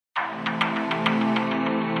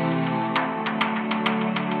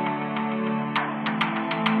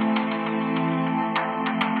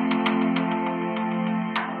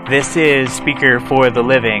This is Speaker for the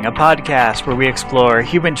Living, a podcast where we explore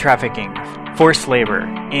human trafficking, forced labor,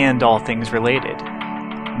 and all things related.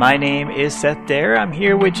 My name is Seth Dare. I'm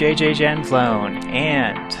here with JJ Janflone,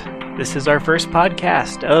 and this is our first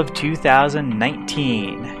podcast of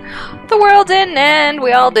 2019. The world didn't end.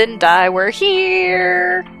 We all didn't die. We're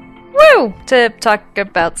here. Woo! To talk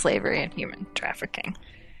about slavery and human trafficking.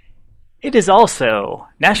 It is also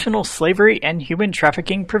National Slavery and Human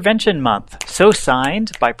Trafficking Prevention Month, so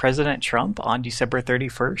signed by President Trump on December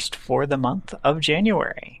 31st for the month of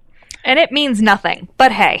January. And it means nothing,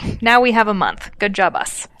 but hey, now we have a month. Good job,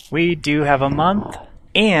 us. We do have a month,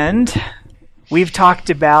 and we've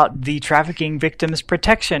talked about the Trafficking Victims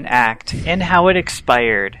Protection Act and how it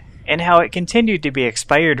expired, and how it continued to be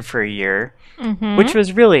expired for a year, which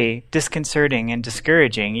was really disconcerting and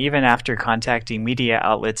discouraging, even after contacting media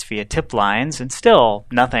outlets via tip lines, and still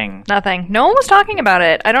nothing. Nothing. No one was talking about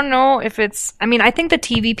it. I don't know if it's... I mean, I think the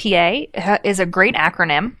TVPA is a great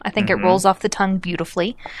acronym. I think it rolls off the tongue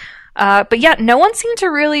beautifully. But yeah, no one seemed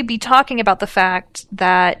to really be talking about the fact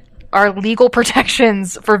that our legal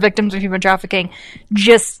protections for victims of human trafficking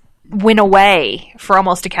just went away for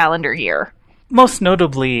almost a calendar year. Most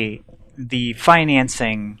notably, the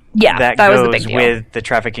financing that goes with the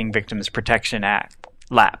Trafficking Victims Protection Act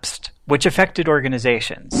lapsed, which affected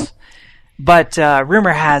organizations. But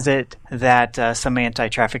rumor has it that some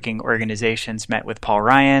anti-trafficking organizations met with Paul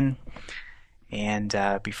Ryan, and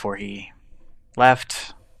before he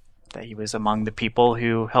left, that he was among the people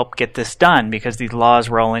who helped get this done, because these laws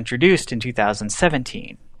were all introduced in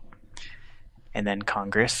 2017. And then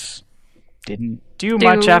Congress didn't do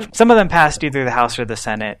much after. Some of them passed either the House or the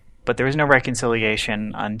Senate, but there was no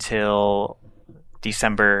reconciliation until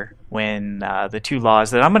December, when the two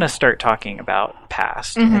laws that I'm going to start talking about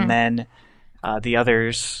passed. And then the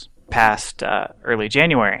others passed early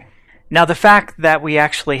January. Now, the fact that we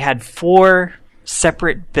actually had 4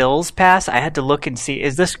 separate bills pass, I had to look and see,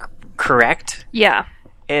 is this correct? Yeah.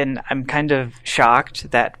 And I'm kind of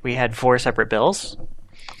shocked that we had 4 separate bills.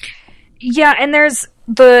 Yeah, and there's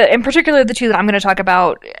in particular, the two that I'm going to talk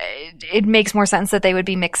about, it makes more sense that they would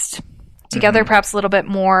be mixed together, perhaps a little bit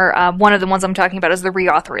more. One of the ones I'm talking about is the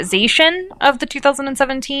reauthorization of the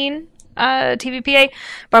 2017 TVPA,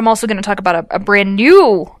 but I'm also going to talk about a brand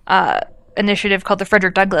new initiative called the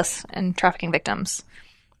Frederick Douglass and Trafficking Victims,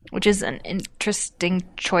 which is an interesting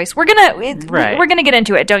choice. We're gonna get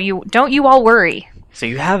into it. Don't you all worry. So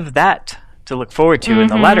you have that to look forward to in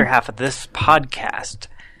the latter half of this podcast.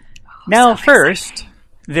 Now, first,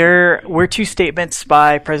 there were 2 statements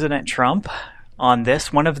by President Trump on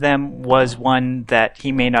this. One of them was one that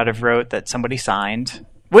he may not have wrote, that somebody signed,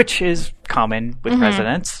 which is common with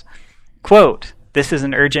presidents. Quote, "This is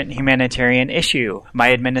an urgent humanitarian issue.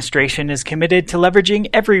 My administration is committed to leveraging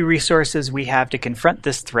every resources we have to confront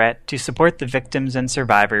this threat, to support the victims and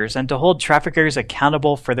survivors, and to hold traffickers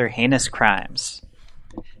accountable for their heinous crimes."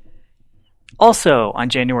 Also, on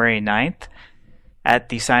January 9th, at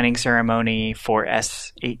the signing ceremony for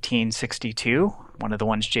S.1862, one of the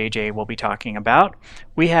ones JJ will be talking about,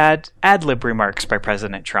 we had ad-lib remarks by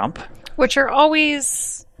President Trump. Which are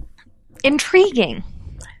always intriguing.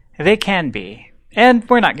 They can be. And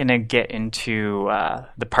we're not going to get into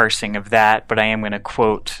the parsing of that, but I am going to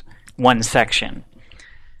quote one section.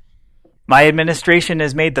 "My administration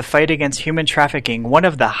has made the fight against human trafficking one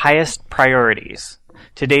of the highest priorities.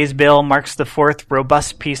 Today's bill marks the 4th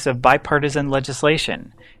robust piece of bipartisan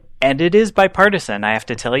legislation. And it is bipartisan, I have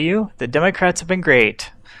to tell you. The Democrats have been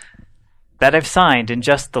great. That I've signed in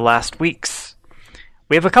just the last weeks.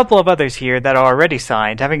 We have a couple of others here that are already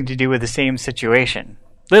signed, having to do with the same situation.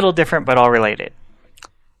 Little different, but all related.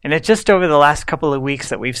 And it's just over the last couple of weeks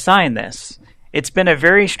that we've signed this. It's been a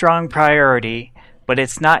very strong priority, but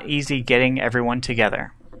it's not easy getting everyone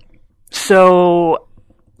together." So,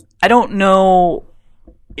 I don't know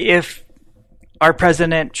if our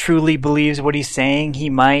president truly believes what he's saying. He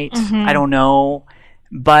might. I don't know.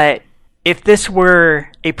 But if this were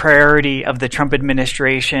a priority of the Trump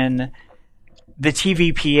administration, the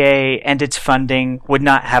TVPA and its funding would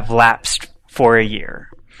not have lapsed for a year.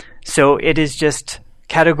 So it is just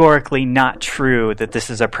categorically not true that this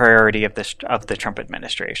is a priority of the Trump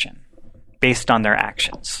administration, based on their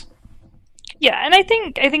actions. Yeah, and I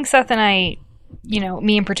think Seth and I,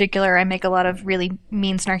 me in particular, I make a lot of really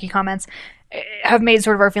mean, snarky comments, have made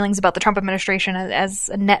sort of our feelings about the Trump administration as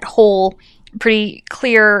a net whole pretty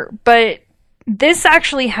clear. But this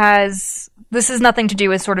actually has nothing to do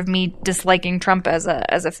with sort of me disliking Trump as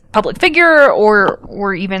a public figure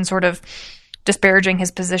or even sort of disparaging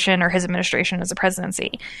his position or his administration as a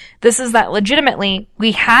presidency. This is that legitimately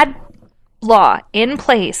we had law in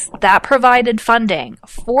place that provided funding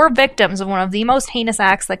for victims of one of the most heinous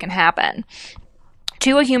acts that can happen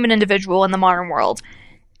to a human individual in the modern world.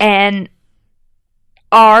 And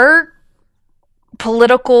our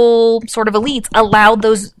political sort of elites allowed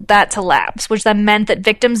that to lapse, which then meant that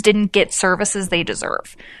victims didn't get services they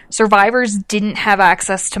deserve. Survivors didn't have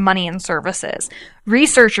access to money and services.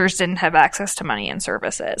 Researchers didn't have access to money and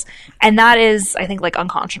services. And that is, I think, like,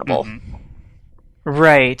 unconscionable. Mm-hmm.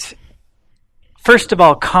 Right. First of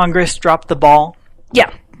all, Congress dropped the ball.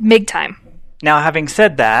 Yeah, big time. Now, having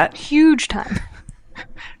said that... Huge time.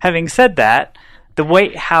 Having said that, the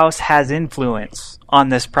White House has influence on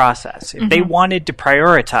this process. If they wanted to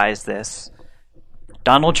prioritize this,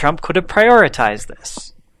 Donald Trump could have prioritized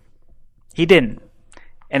this. He didn't.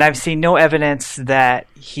 And I've seen no evidence that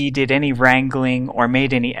he did any wrangling or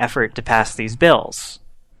made any effort to pass these bills.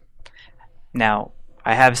 Now,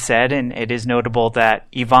 I have said, and it is notable, that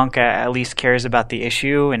Ivanka at least cares about the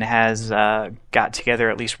issue and has got together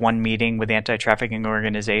at least one meeting with anti-trafficking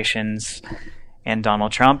organizations and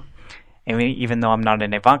Donald Trump. And even though I'm not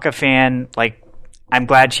an Ivanka fan, like, I'm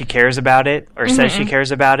glad she cares about it, or says she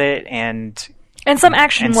cares about it, and some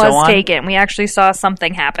action was taken. We actually saw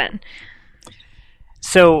something happen.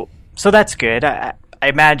 So that's good. I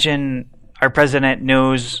imagine our president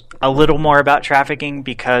knows a little more about trafficking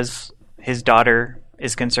because his daughter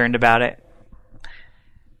is concerned about it.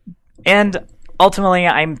 And ultimately,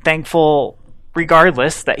 I'm thankful,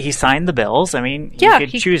 regardless, that he signed the bills. I mean, he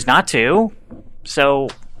could choose not to. So,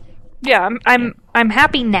 yeah, I'm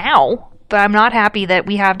happy now, but I'm not happy that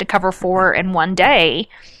we have to cover 4 in one day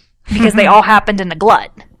because they all happened in a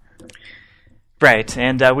glut. Right,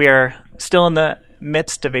 and we are still in the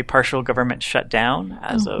midst of a partial government shutdown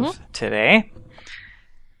as of today.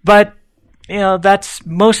 But, you know, that's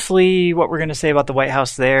mostly what we're going to say about the White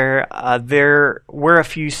House there. There were a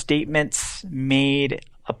few statements made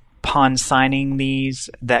upon signing these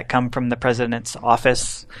that come from the president's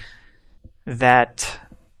office that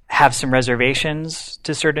have some reservations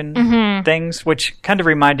to certain things, which kind of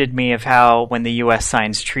reminded me of how when the U.S.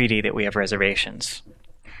 signs treaty that we have reservations.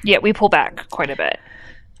 Yeah, we pull back quite a bit.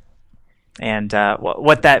 And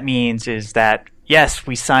what that means is that, yes,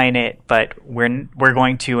 we sign it, but we're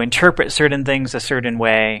going to interpret certain things a certain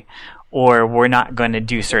way, or we're not going to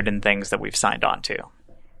do certain things that we've signed on to.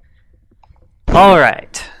 All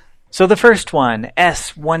right. So the first one,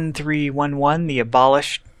 S.1311, the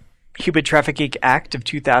Abolish Human Trafficking Act of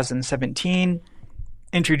 2017,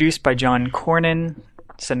 introduced by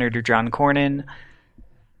Senator John Cornyn,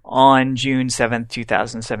 on June 7th,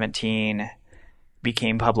 2017,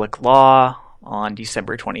 became public law on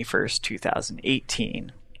December 21st,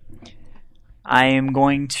 2018. I am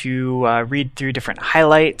going to read through different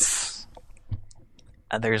highlights.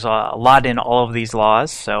 There's a lot in all of these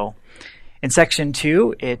laws. So in Section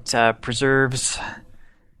 2, it preserves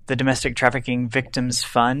the Domestic Trafficking Victims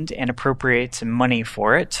Fund and appropriates money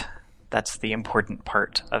for it. That's the important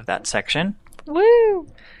part of that section. Woo!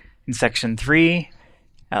 In Section 3,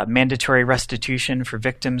 mandatory restitution for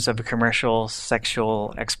victims of commercial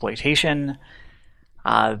sexual exploitation.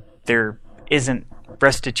 There isn't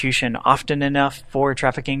restitution often enough for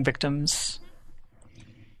trafficking victims.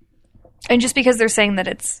 And just because they're saying that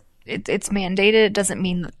it's mandated doesn't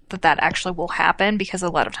mean that actually will happen, because a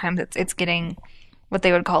lot of times it's getting what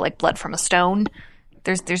they would call like blood from a stone.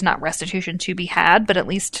 There's not restitution to be had, but at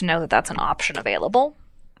least to know that that's an option available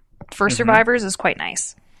for survivors is quite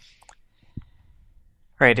nice.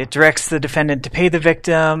 Right. It directs the defendant to pay the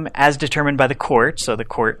victim as determined by the court, so the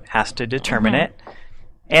court has to determine it.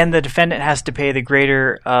 And the defendant has to pay the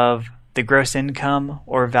greater of the gross income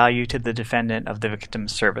or value to the defendant of the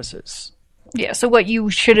victim's services. Yeah, so what you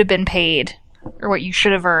should have been paid, or what you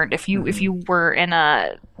should have earned if you were in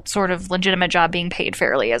a sort of legitimate job being paid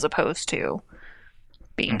fairly as opposed to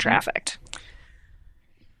being trafficked.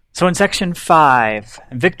 So in Section 5,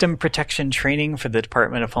 victim protection training for the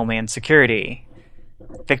Department of Homeland Security.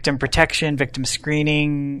 Victim protection, victim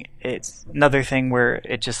screening, it's another thing where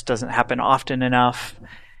it just doesn't happen often enough,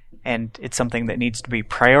 and it's something that needs to be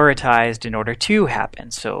prioritized in order to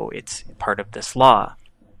happen, so it's part of this law.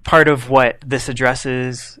 Part of what this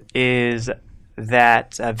addresses is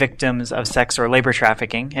that victims of sex or labor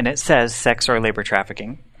trafficking, and it says sex or labor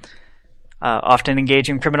trafficking, often engage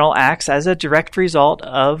in criminal acts as a direct result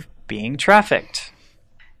of being trafficked.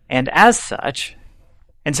 And as such,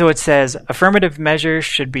 and so it says, affirmative measures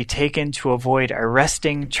should be taken to avoid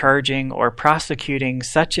arresting, charging, or prosecuting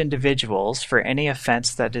such individuals for any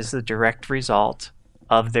offense that is the direct result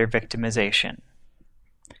of their victimization.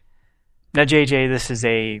 Now, JJ, this is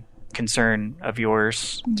a concern of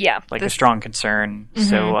yours. Yeah. Like a strong concern.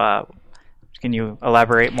 So Can you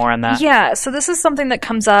elaborate more on that? Yeah, so this is something that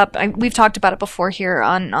comes up. We've talked about it before here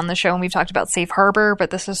on the show, and we've talked about safe harbor,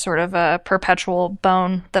 but this is sort of a perpetual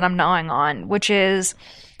bone that I'm gnawing on, which is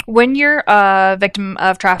when you're a victim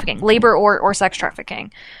of trafficking, labor or sex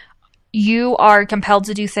trafficking, you are compelled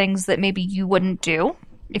to do things that maybe you wouldn't do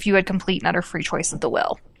if you had complete and utter free choice of the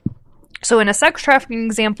will. So in a sex trafficking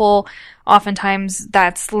example, oftentimes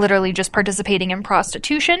that's literally just participating in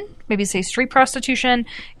prostitution, maybe say street prostitution,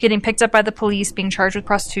 getting picked up by the police, being charged with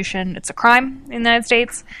prostitution. It's a crime in the United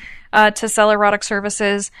States to sell erotic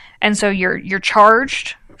services. And so you're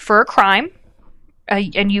charged for a crime,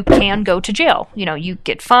 and you can go to jail. You know, you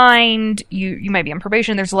get fined, you might be on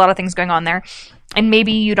probation. There's a lot of things going on there. And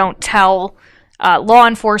maybe you don't tell law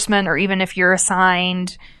enforcement, or even if you're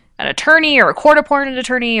assigned an attorney or a court-appointed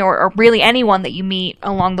attorney or really anyone that you meet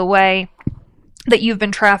along the way, that you've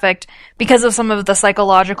been trafficked because of some of the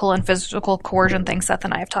psychological and physical coercion things Seth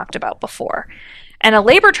and I have talked about before. And a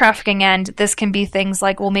labor trafficking end, this can be things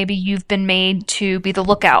like, well, maybe you've been made to be the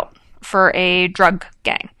lookout for a drug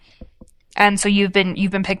gang. And so you've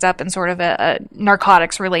been picked up in sort of a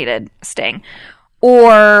narcotics-related sting.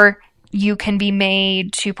 Or you can be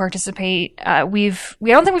made to participate. I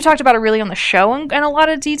don't think we've talked about it really on the show in a lot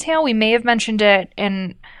of detail. We may have mentioned it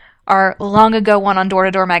in our long ago one on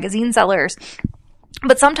door-to-door magazine sellers.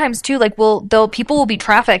 But sometimes too, like people will be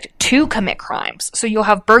trafficked to commit crimes. So you'll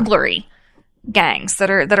have burglary gangs that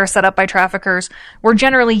are set up by traffickers, where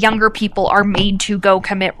generally younger people are made to go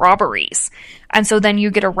commit robberies. And so then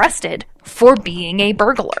you get arrested for being a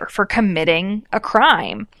burglar, for committing a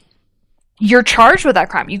crime. You're charged with that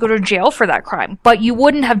crime. You go to jail for that crime. But you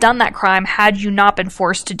wouldn't have done that crime had you not been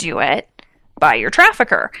forced to do it by your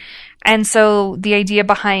trafficker. And so the idea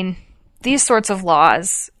behind these sorts of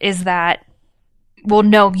laws is that, well,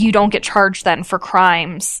 no, you don't get charged then for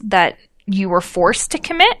crimes that you were forced to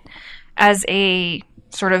commit as a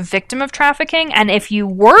sort of victim of trafficking. And if you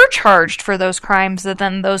were charged for those crimes,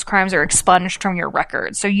 then those crimes are expunged from your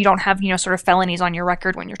record. So you don't have, sort of felonies on your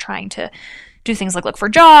record when you're trying to do things like look for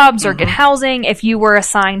jobs or get housing. If you were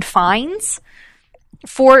assigned fines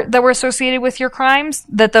that were associated with your crimes,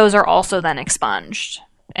 that those are also then expunged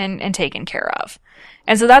and taken care of.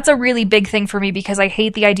 And so that's a really big thing for me, because I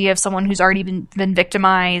hate the idea of someone who's already been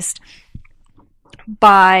victimized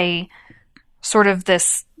by sort of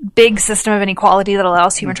this big system of inequality that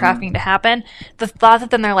allows human trafficking to happen. The thought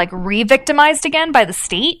that then they're like re-victimized again by the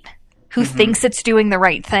state, who thinks it's doing the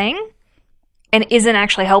right thing and isn't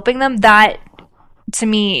actually helping them, that, to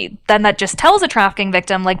me, then that just tells a trafficking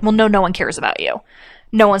victim, like, well, no one cares about you.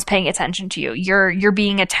 No one's paying attention to you. You're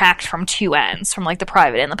being attacked from two ends, from like the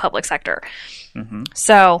private and the public sector.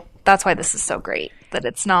 So that's why this is so great, that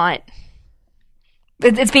it's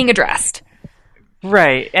being addressed.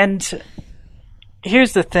 Right. And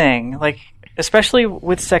here's the thing, like, especially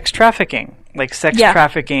with sex trafficking, like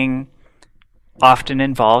trafficking often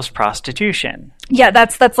involves prostitution. Yeah,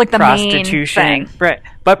 that's like the main thing. Right.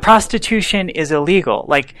 But prostitution is illegal.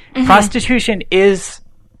 Like, prostitution is,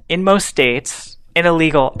 in most states, an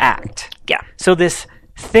illegal act. Yeah. So this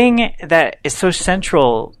thing that is so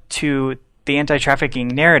central to the anti-trafficking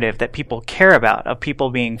narrative that people care about, of people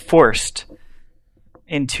being forced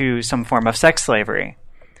into some form of sex slavery,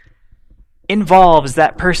 involves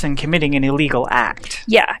that person committing an illegal act.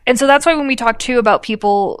 Yeah. And so that's why when we talk too about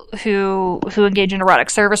people who engage in erotic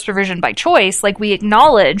service provision by choice, like, we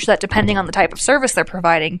acknowledge that depending on the type of service they're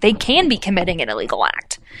providing, they can be committing an illegal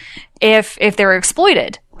act. If they're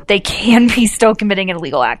exploited, they can be still committing an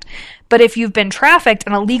illegal act. But if you've been trafficked,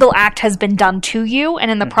 an illegal act has been done to you,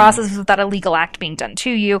 and in the process of that illegal act being done to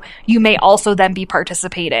you, you may also then be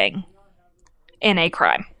participating in a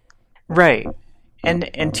crime. Right.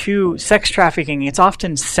 And to sex trafficking, it's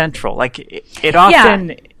often central. Like, it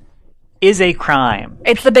often is a crime.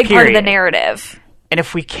 It's the big part of the narrative. And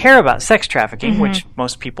if we care about sex trafficking, which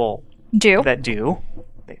most people do,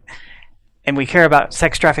 and we care about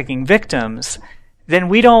sex trafficking victims, then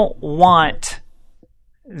we don't want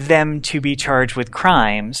them to be charged with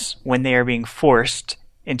crimes when they are being forced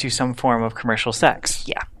into some form of commercial sex.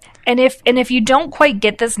 Yeah. And if you don't quite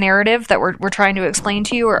get this narrative that we're trying to explain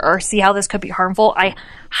to you, or see how this could be harmful, I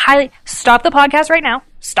highly stop the podcast right now.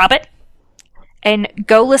 Stop it. And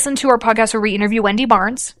go listen to our podcast where we interview Wendy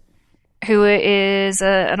Barnes, who is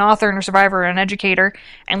an author and a survivor and an educator,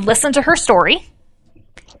 and listen to her story.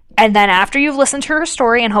 And then after you've listened to her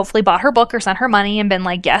story and hopefully bought her book or sent her money and been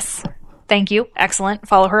like, yes, thank you, excellent,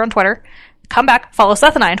 follow her on Twitter, come back, follow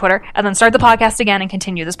Seth and I on Twitter, and then start the podcast again and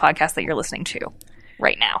continue this podcast that you're listening to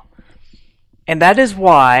right now. And that is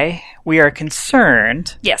why we are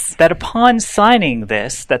concerned yes. that upon signing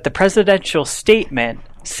this, that the presidential statement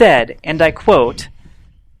said, and I quote,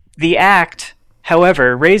 "The Act,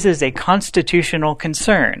 however, raises a constitutional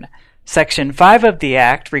concern. Section 5 of the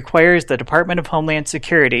Act requires the Department of Homeland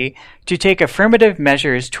Security to take affirmative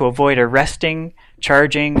measures to avoid arresting,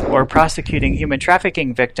 charging, or prosecuting human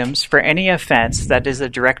trafficking victims for any offense that is a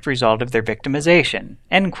direct result of their victimization."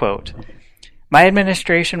 End quote. "My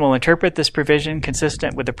administration will interpret this provision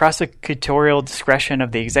consistent with the prosecutorial discretion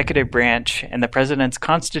of the executive branch and the President's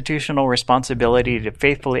constitutional responsibility to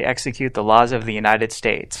faithfully execute the laws of the United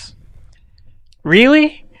States."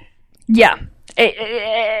 Really? Yeah.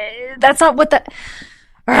 That's not what the...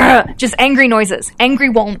 just angry noises. Angry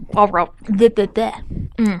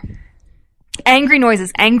angry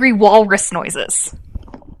noises. Angry walrus noises.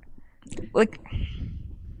 Like...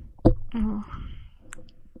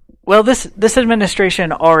 Well, this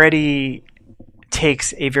administration already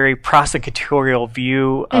takes a very prosecutorial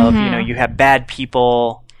view of, you have bad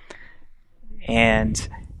people and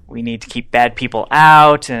we need to keep bad people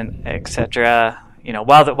out and etc.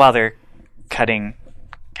 While they're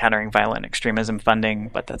countering violent extremism funding,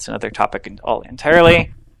 but that's another topic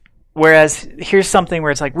entirely. Whereas here's something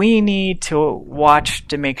where it's like we need to watch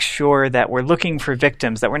to make sure that we're looking for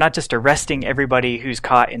victims, that we're not just arresting everybody who's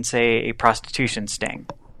caught in, say, a prostitution sting.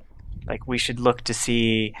 Like, we should look to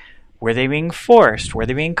see, were they being forced? Were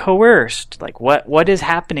they being coerced? Like, what is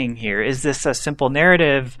happening here? Is this a simple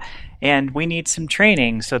narrative? And we need some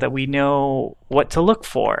training so that we know what to look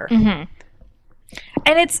for. Mm-hmm.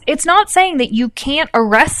 And it's not saying that you can't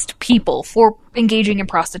arrest people for engaging in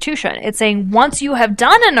prostitution. It's saying once you have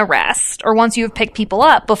done an arrest, or once you have picked people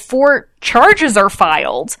up, before charges are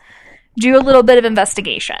filed, do a little bit of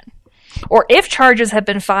investigation. Or if charges have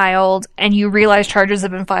been filed and you realize charges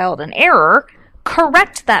have been filed in error,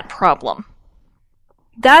 correct that problem.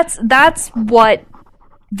 That's what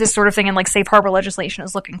this sort of thing in like safe harbor legislation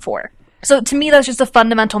is looking for. So to me, that's just a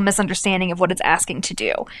fundamental misunderstanding of what it's asking to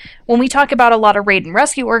do. When we talk about a lot of raid and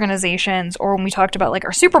rescue organizations, or when we talked about like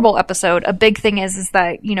our Super Bowl episode, a big thing is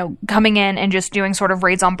that, coming in and just doing sort of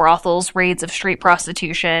raids on brothels, raids of street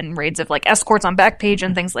prostitution, raids of like escorts on Backpage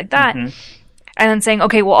and things like that. Mm-hmm. And then saying,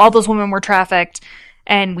 okay, well, all those women were trafficked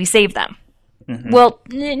and we saved them. Mm-hmm. Well,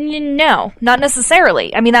 no, not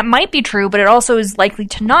necessarily. I mean, that might be true, but it also is likely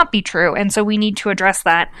to not be true. And so we need to address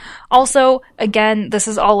that. Also, again, this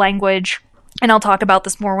is all language, and I'll talk about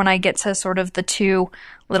this more when I get to sort of the two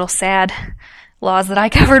little sad laws that I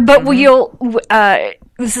covered. But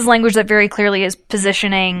this is language that very clearly is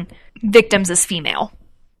positioning victims as female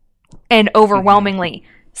and overwhelmingly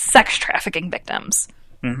sex trafficking victims.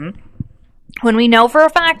 Mm-hmm. When we know for a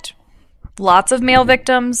fact, lots of male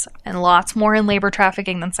victims and lots more in labor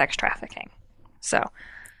trafficking than sex trafficking. So,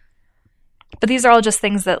 but these are all just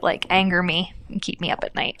things that like anger me and keep me up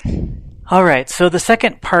at night. All right. So the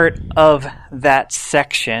second part of that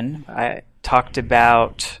section, I talked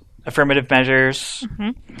about affirmative measures.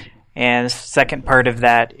 Mm-hmm. And the second part of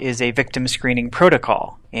that is a victim screening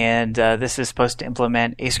protocol. And this is supposed to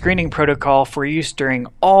implement a screening protocol for use during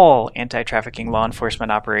all anti-trafficking law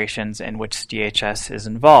enforcement operations in which DHS is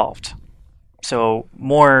involved. So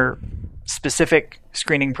more specific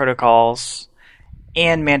screening protocols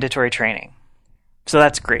and mandatory training. So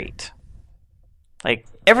that's great. Like,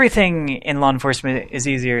 everything in law enforcement is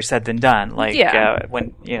easier said than done. Like,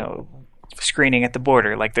 when, screening at the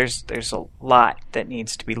border, like there's a lot that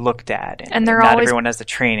needs to be looked at, and not everyone has the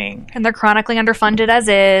training, and they're chronically underfunded as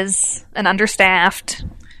is and understaffed.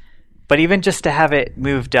 But even just to have it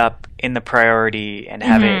moved up in the priority and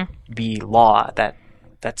have it be law,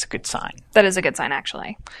 that's a good sign. That is a good sign,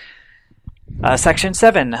 actually. Section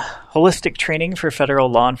 7, holistic training for federal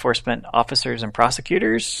law enforcement officers and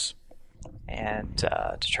prosecutors, and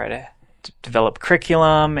to try to develop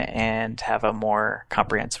curriculum and have a more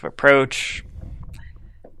comprehensive approach.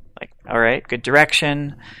 Like, all right, good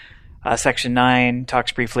direction. Section 9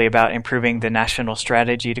 talks briefly about improving the national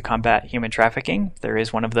strategy to combat human trafficking. There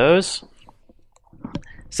is one of those.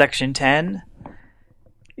 Section 10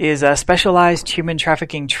 is specialized human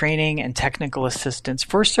trafficking training and technical assistance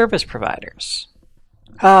for service providers.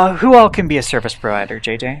 Who all can be a service provider,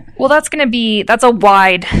 JJ? Well, that's a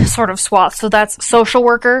wide sort of swath. So that's social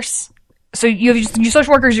workers. So you have your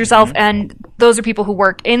social workers yourself, and those are people who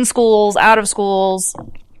work in schools, out of schools,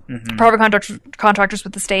 private contractors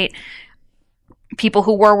with the state, people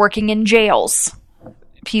who were working in jails,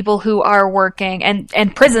 people who are working,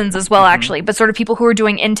 and prisons as well, actually, but sort of people who are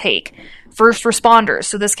doing intake, first responders.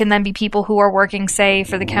 So this can then be people who are working, say,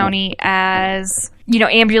 for the county as,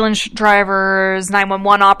 ambulance drivers,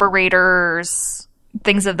 911 operators,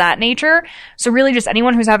 things of that nature. So really just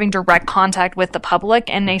anyone who's having direct contact with the public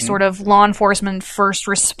in a sort of law enforcement first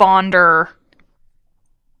responder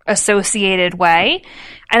associated way.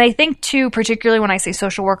 And I think too, particularly when I say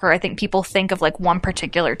social worker, I think people think of like one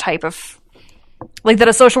particular type of, like that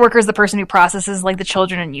a social worker is the person who processes like the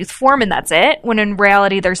children and youth form and that's it. When in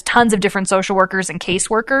reality, there's tons of different social workers and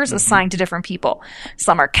caseworkers assigned to different people.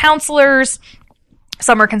 Some are counselors.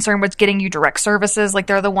 Some are concerned with getting you direct services. Like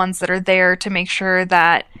they're the ones that are there to make sure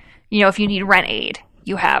that, you know, if you need rent aid,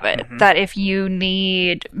 you have it. That if you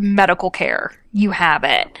need medical care, you have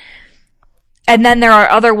it. And then there are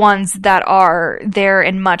other ones that are there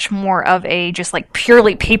in much more of a just like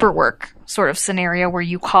purely paperwork sort of scenario where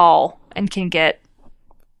you call and can get,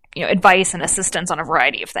 you know, advice and assistance on a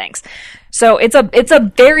variety of things. So it's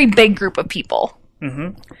a very big group of people.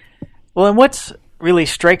 Well, and what's really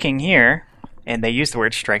striking here, and they use the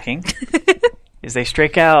word striking, is they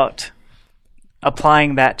strike out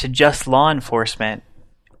applying that to just law enforcement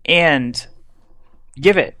and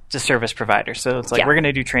give it to service providers. So it's like we're going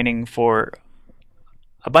to do training for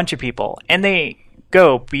a bunch of people, and they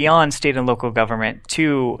go beyond state and local government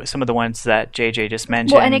to some of the ones that JJ just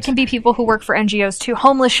mentioned. Well, and it can be people who work for NGOs too,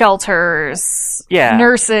 homeless shelters,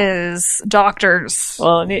 nurses, doctors.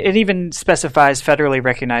 Well, it even specifies federally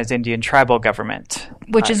recognized Indian tribal government.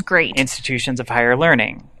 Which is great. Institutions of higher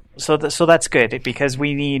learning. So that's good because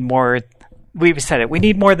we need more. We've said it. We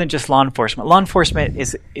need more than just law enforcement. Law enforcement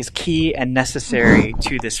is key and necessary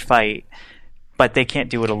to this fight, but they can't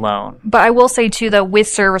do it alone. But I will say, too, though, with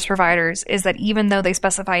service providers, is that even though they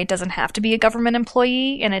specify it doesn't have to be a government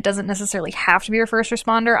employee and it doesn't necessarily have to be a first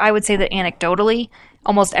responder, I would say that anecdotally,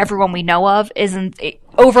 almost everyone we know of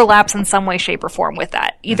overlaps in some way, shape, or form with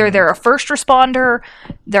that. Either they're a first responder,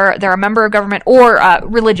 they're a member of government, or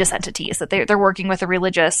religious entities, that they're working with a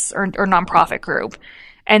religious or nonprofit group.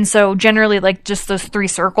 And so generally, like, just those three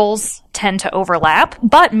circles tend to overlap.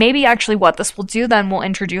 But maybe actually what this will do then will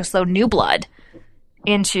introduce, though, new blood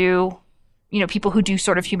into, you know, people who do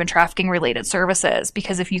sort of human trafficking related services,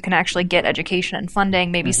 because if you can actually get education and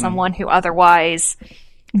funding, maybe someone who otherwise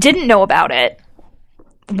didn't know about it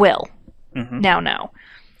will now know.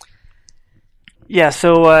 Yeah,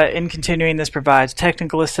 so in continuing, this provides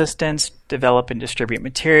technical assistance, develop and distribute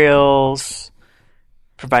materials,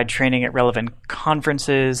 provide training at relevant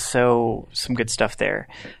conferences, so some good stuff there.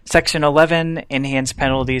 Section 11, enhanced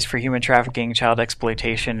penalties for human trafficking, child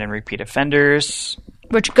exploitation, and repeat offenders.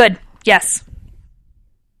 Which, good. Yes.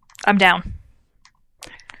 I'm down.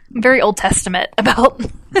 I'm very Old Testament about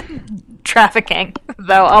trafficking,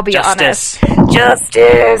 though, I'll be honest.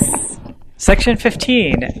 Justice! Section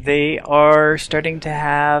 15, they are starting to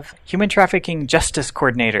have human trafficking justice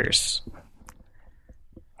coordinators.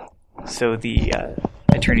 So the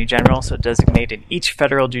Attorney General designate in each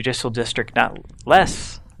federal judicial district not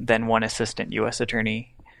less than one assistant U.S.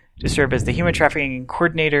 attorney to serve as the human trafficking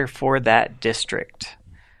coordinator for that district.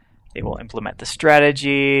 They will implement the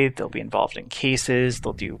strategy, they'll be involved in cases,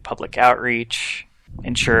 they'll do public outreach,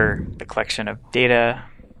 ensure the collection of data,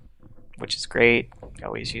 which is great.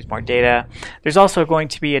 Always use more data. There's also going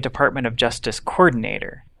to be a Department of Justice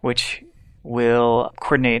coordinator, which will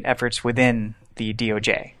coordinate efforts within the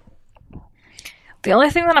DOJ. The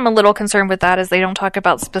only thing that I'm a little concerned with that is they don't talk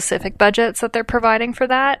about specific budgets that they're providing for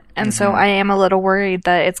that. And so I am a little worried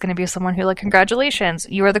that it's going to be someone who, like, congratulations,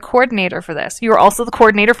 you are the coordinator for this. You are also the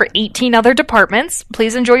coordinator for 18 other departments.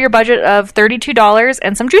 Please enjoy your budget of $32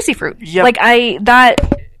 and some juicy fruit. Yep.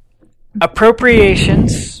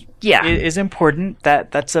 Appropriations is important.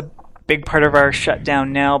 That's a big part of our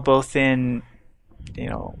shutdown now, both in, you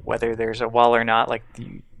know, whether there's a wall or not, like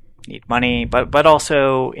you need money, but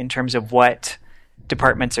also in terms of what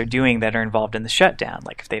departments are doing that are involved in the shutdown.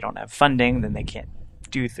 Like if they don't have funding, then they can't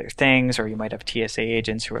do their things, or you might have TSA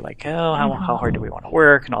agents who are like, oh, how hard do we want to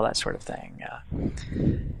work, and all that sort of thing.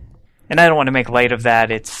 And I don't want to make light of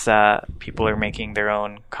that. It's people are making their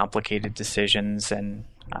own complicated decisions, and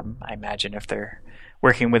I imagine if they're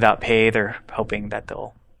working without pay, they're hoping that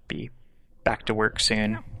they'll be back to work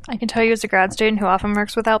soon. I can tell you as a grad student who often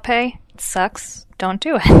works without pay, it sucks. Don't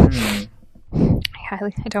do it.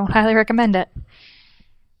 I don't highly recommend it.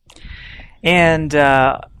 And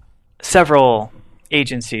several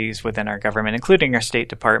agencies within our government, including our State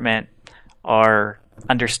Department, are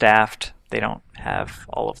understaffed. They don't have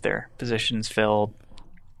all of their positions filled,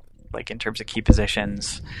 like in terms of key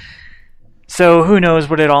positions. So who knows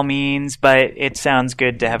what it all means, but it sounds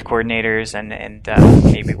good to have coordinators, and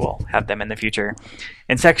maybe we'll have them in the future.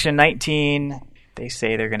 In Section 19, they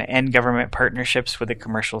say they're going to end government partnerships with the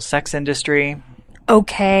commercial sex industry.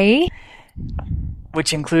 Okay.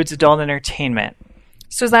 Which includes adult entertainment.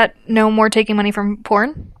 So is that no more taking money from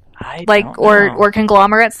porn? I don't know. Or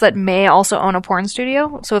conglomerates that may also own a porn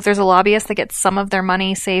studio? So if there's a lobbyist that gets some of their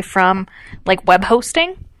money, say, from, like, web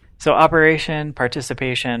hosting, So operation,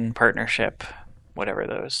 participation, partnership, whatever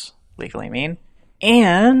those legally mean.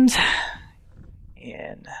 And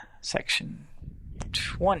in section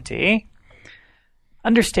 20,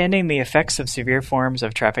 understanding the effects of severe forms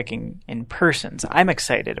of trafficking in persons. I'm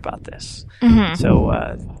excited about this. Mm-hmm. So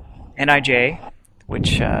NIJ,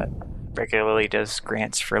 which regularly does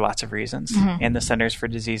grants for lots of reasons, and the Centers for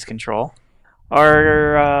Disease Control,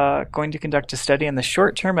 are going to conduct a study on the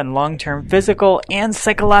short-term and long-term physical and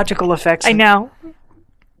psychological effects. I know.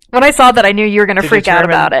 When I saw that, I knew you were going to freak out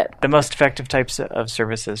about it. The most effective types of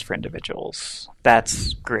services for individuals.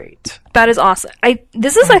 That's great. That is awesome.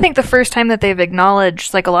 This is, I think, the first time that they've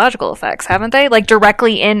acknowledged psychological effects, haven't they? Like,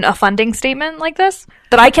 directly in a funding statement like this?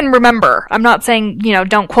 That I can remember. I'm not saying,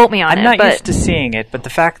 don't quote me on it. I'm not used to seeing it, but the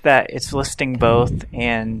fact that it's listing both,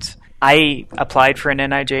 and I applied for an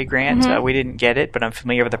NIJ grant. We didn't get it, but I'm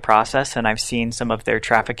familiar with the process, and I've seen some of their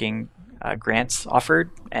trafficking grants offered,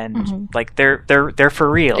 and like they're for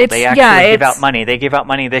real. They actually give out money. They gave out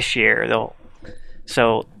money this year.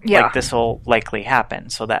 Like this will likely happen.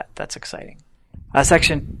 So that's exciting.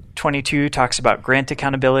 Section 22 talks about grant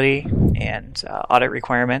accountability and audit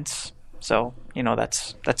requirements. So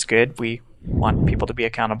that's good. We want people to be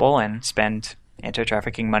accountable and spend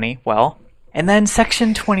anti-trafficking money well. And then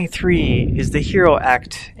Section 23 is the HERO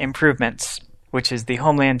Act improvements, which is the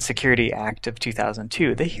Homeland Security Act of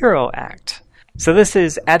 2002, the HERO Act. So this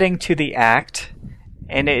is adding to the Act,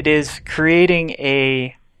 and it is creating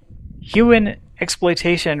a Human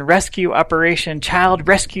Exploitation Rescue Operation Child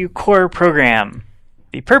Rescue Corps program,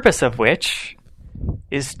 the purpose of which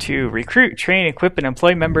is to recruit, train, equip, and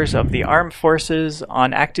employ members of the armed forces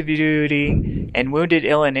on active duty and wounded,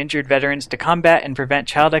 ill, and injured veterans to combat and prevent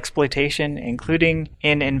child exploitation, including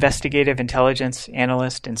in investigative intelligence,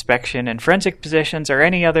 analyst, inspection, and forensic positions, or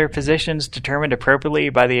any other positions determined appropriately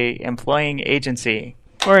by the employing agency.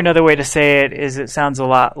 Or another way to say it is, it sounds a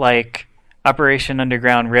lot like Operation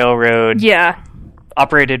Underground Railroad. Yeah.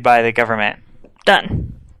 Operated by the government.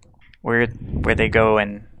 Done. Where they go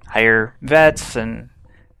and hire vets, and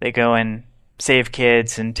they go and save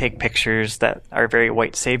kids and take pictures that are very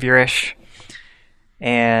white saviorish.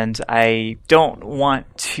 And I don't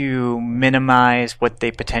want to minimize what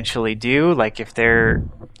they potentially do. Like, if they're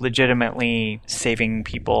legitimately saving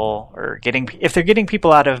people or if they're getting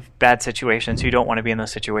people out of bad situations who don't want to be in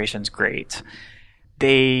those situations, great.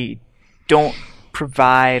 They don't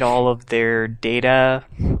provide all of their data,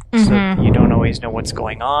 so you don't always know what's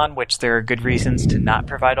going on, which there are good reasons to not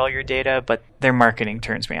provide all your data, but their marketing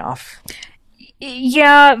turns me off.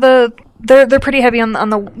 Yeah, they're pretty heavy on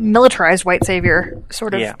the militarized white savior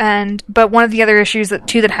sort of end. But one of the other issues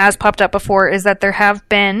that has popped up before is that there have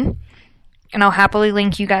been, and I'll happily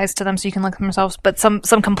link you guys to them so you can look them yourselves, but some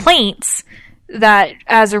complaints that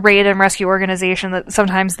as a raid and rescue organization that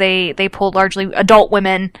sometimes they pull largely adult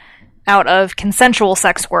women out of consensual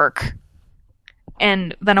sex work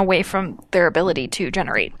and then away from their ability to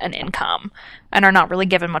generate an income, and are not really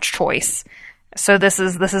given much choice. So this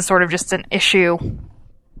is sort of just an issue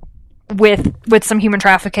with some human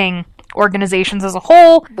trafficking organizations as a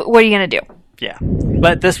whole. But what are you going to do? Yeah.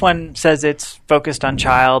 But this one says it's focused on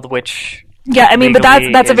child, which but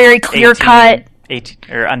that's a very clear cut 18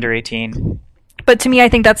 or under 18. But to me, I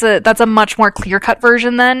think that's a much more clear cut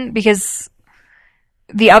version then, because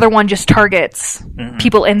the other one just targets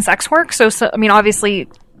people in sex work. So I mean, obviously,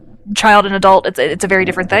 child and adult, it's a very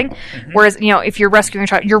different thing. Whereas, if you're rescuing a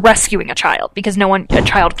child, you're rescuing a child, because a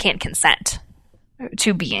child can't consent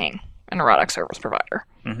to being an erotic service provider.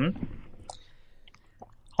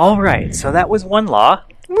 All right, so that was one law.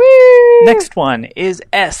 Woo! Next one is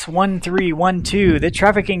S.1312, the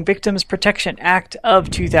Trafficking Victims Protection Act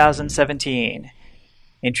of 2017.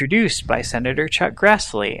 Introduced by Senator Chuck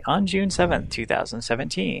Grassley on June 7,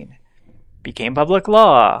 2017. Became public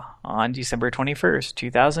law on December 21st,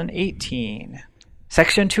 2018.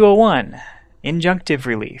 Section 201, Injunctive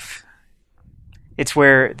Relief. It's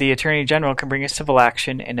where the Attorney General can bring a civil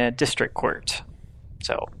action in a district court.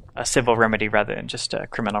 So, a civil remedy rather than just a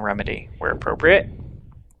criminal remedy where appropriate.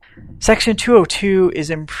 Section 202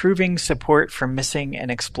 is improving support for missing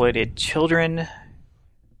and exploited children,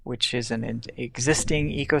 which is an existing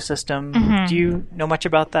ecosystem. Do you know much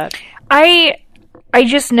about that? I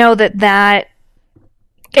just know that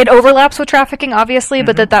it overlaps with trafficking, obviously,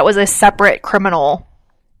 but that was a separate criminal,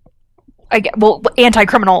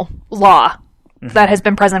 anti-criminal law that has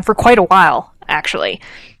been present for quite a while, actually,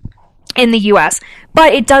 in the U.S.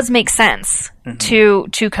 But it does make sense to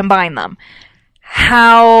combine them.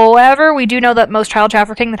 However, we do know that most child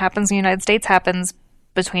trafficking that happens in the United States happens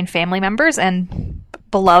between family members and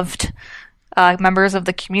beloved members of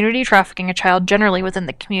the community trafficking a child generally within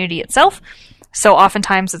the community itself. So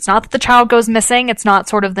oftentimes it's not that the child goes missing. It's not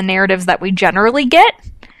sort of the narratives that we generally get.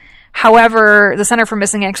 However, the Center for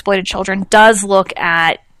Missing and Exploited Children does look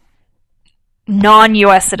at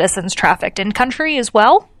non-U.S. citizens trafficked in country as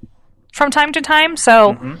well from time to time.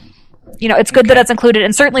 So, it's good that it's included.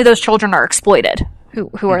 And certainly those children are exploited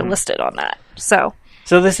who are listed on that. So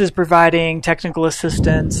this is providing technical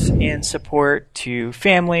assistance and support to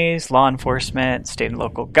families, law enforcement, state and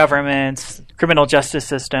local governments, criminal justice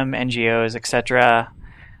system, NGOs, etc.,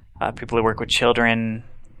 people who work with children.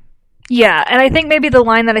 Yeah, and I think maybe the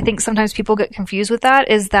line that I think sometimes people get confused with that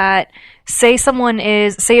is that say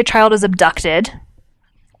a child is abducted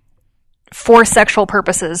for sexual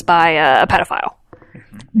purposes by a pedophile.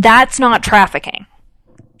 That's not trafficking.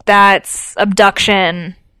 That's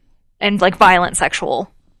abduction and like violent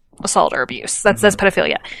sexual assault or abuse. That's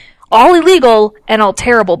pedophilia. All illegal and all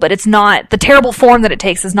terrible, but it's not, the terrible form that it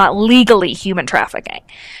takes is not legally human trafficking.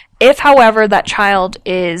 If, however, that child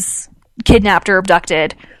is kidnapped or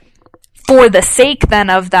abducted for the sake then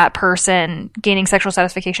of that person gaining sexual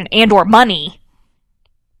satisfaction and or money,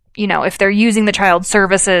 if they're using the child's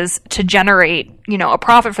services to generate, a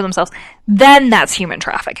profit for themselves, then that's human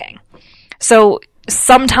trafficking. So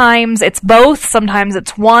sometimes it's both, sometimes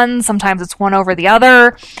it's one over the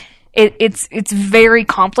other. It's very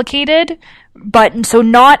complicated, but so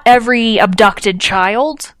not every abducted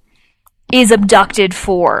child is abducted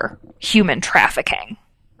for human trafficking.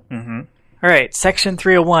 Mm-hmm. All right, Section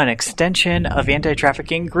 301, Extension of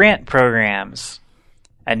Anti-Trafficking Grant Programs,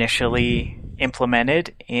 initially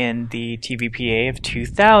implemented in the TVPA of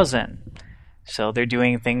 2000. So they're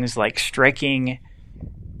doing things like striking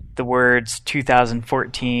the words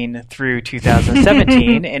 2014 through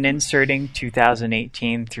 2017 and inserting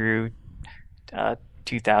 2018 through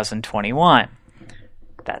 2021.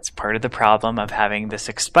 That's part of the problem of having this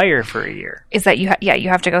expire for a year. Is that you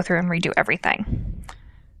have to go through and redo everything.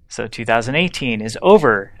 So 2018 is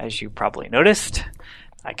over, as you probably noticed.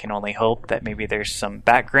 I can only hope that maybe there's some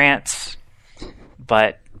back grants,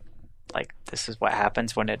 but this is what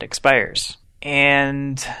happens when it expires.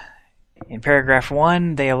 And in paragraph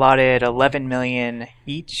 1, they allotted $11 million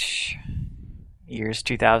each, years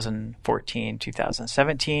 2014,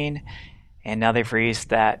 2017, and now they've raised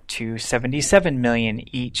that to $77 million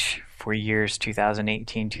each for years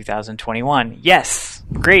 2018, 2021. Yes,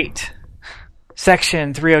 great.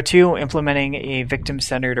 Section 302, implementing a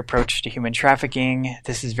victim-centered approach to human trafficking.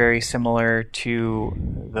 This is very similar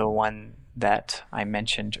to the one that I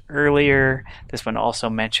mentioned earlier. This one also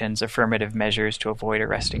mentions affirmative measures to avoid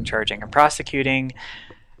arresting, charging, and prosecuting.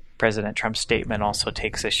 President Trump's statement also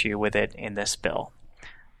takes issue with it in this bill.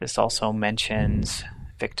 This also mentions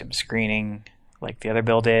victim screening, like the other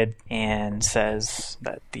bill did, and says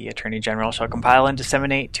that the Attorney General shall compile and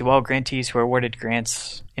disseminate to all grantees who are awarded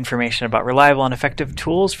grants information about reliable and effective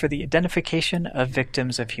tools for the identification of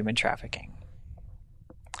victims of human trafficking.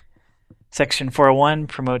 Section 401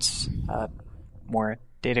 promotes more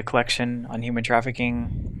data collection on human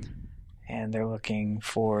trafficking, and they're looking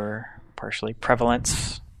for partially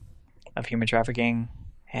prevalence of human trafficking.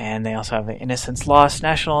 And they also have the Innocence Lost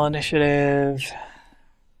National Initiative,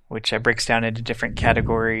 which breaks down into different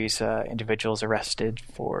categories, individuals arrested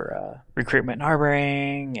for recruitment and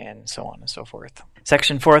harboring, and so on and so forth.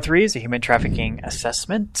 Section 403 is a human trafficking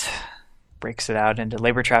assessment. Breaks it out into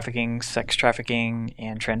labor trafficking, sex trafficking,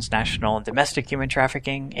 and transnational and domestic human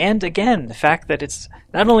trafficking. And again, the fact that it's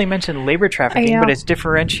not only mentioned labor trafficking, but it's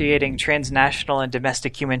differentiating transnational and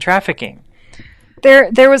domestic human trafficking.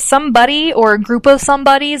 There was somebody or a group of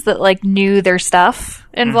somebodies that knew their stuff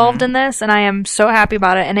involved in this, and I am so happy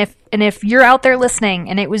about it. And if you're out there listening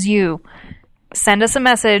and it was you, send us a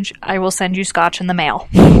message. I will send you scotch in the mail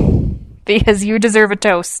because you deserve a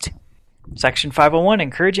toast. Section 501,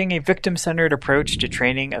 encouraging a victim-centered approach to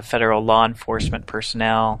training of federal law enforcement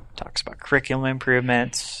personnel. Talks about curriculum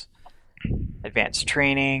improvements, advanced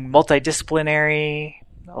training, multidisciplinary.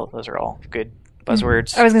 Oh, those are all good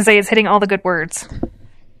buzzwords. I was going to say it's hitting all the good words.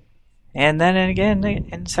 And then again,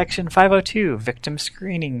 in Section 502, victim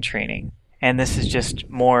screening training. And this is just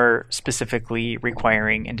more specifically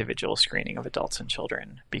requiring individual screening of adults and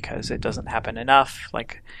children because it doesn't happen enough,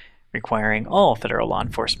 like requiring all federal law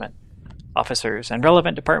enforcement officers and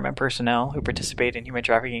relevant department personnel who participate in human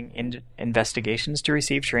trafficking investigations to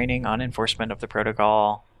receive training on enforcement of the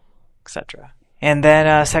protocol, etc. And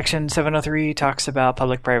then Section 703 talks about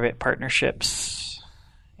public-private partnerships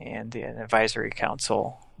and the advisory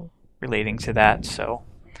council relating to that. So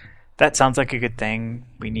that sounds like a good thing.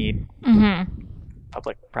 We need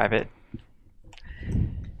public-private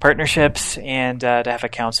partnerships and to have a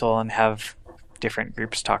council and have different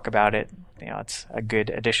groups talk about it. It's a good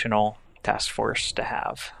additional task force to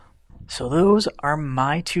have. So those are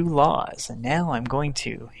my 2 laws, and now I'm going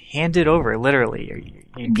to hand it over. Literally,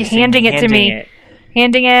 you're handing it to me.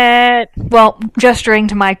 Handing it, well, gesturing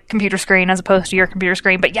to my computer screen as opposed to your computer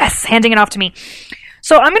screen, but yes, handing it off to me.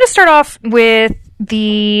 So I'm going to start off with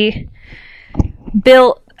the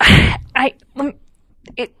bill.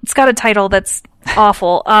 It's got a title that's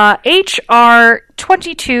awful. H.R.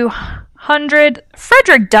 2200,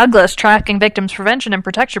 Frederick Douglass Trafficking Victims Prevention and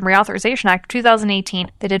Protection Reauthorization Act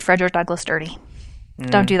 2018. They did Frederick Douglass dirty.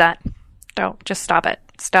 Don't do that. Don't. Just stop it.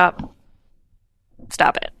 Stop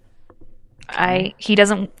it.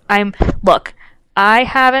 Look, I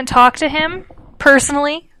haven't talked to him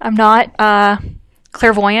personally. I'm not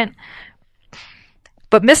clairvoyant.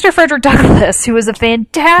 But Mr. Frederick Douglass, who is a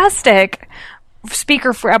fantastic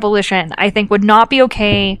speaker for abolition, I think would not be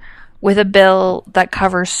okay with a bill that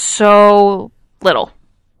covers so little.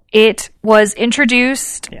 It was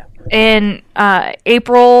introduced in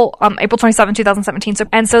April 27,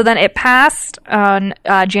 2017. So then it passed on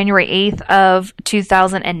January 8th of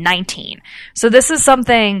 2019. So this is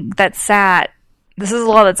something this is a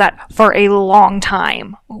law that sat for a long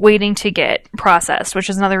time waiting to get processed, which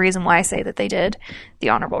is another reason why I say that they did the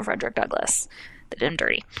Honorable Frederick Douglass. They did him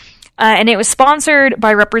dirty. And it was sponsored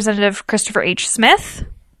by Representative Christopher H. Smith,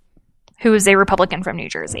 who is a Republican from New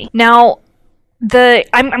Jersey. Now,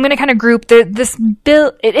 I'm going to kind of group this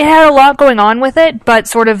bill. It had a lot going on with it, but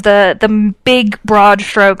sort of the big broad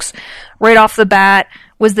strokes right off the bat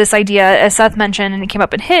was this idea, as Seth mentioned, and it came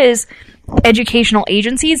up in his, educational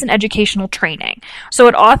agencies and educational training. So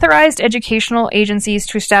it authorized educational agencies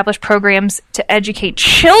to establish programs to educate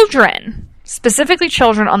children, specifically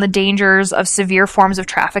children, on the dangers of severe forms of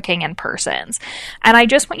trafficking in persons. And I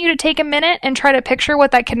just want you to take a minute and try to picture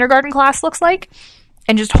what that kindergarten class looks like.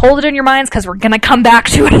 And just hold it in your minds, because we're going to come back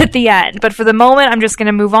to it at the end. But for the moment, I'm just going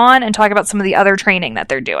to move on and talk about some of the other training that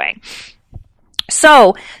they're doing.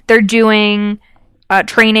 So they're doing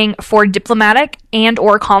training for diplomatic and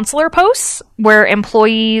or consular posts, where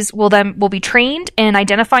employees will be trained in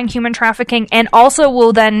identifying human trafficking, and also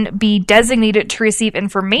will then be designated to receive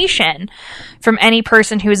information from any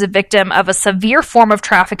person who is a victim of a severe form of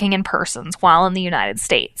trafficking in persons while in the United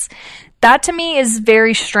States. That to me is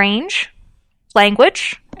very strange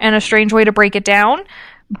language and a strange way to break it down.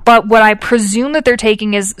 But what I presume that they're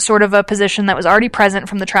taking is sort of a position that was already present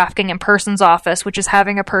from the Trafficking in Persons Office, which is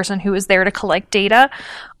having a person who is there to collect data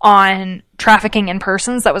on trafficking in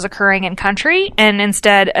persons that was occurring in country, and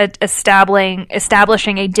instead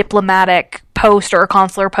establishing a diplomatic post or a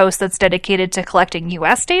consular post that's dedicated to collecting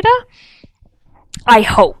U.S. data. I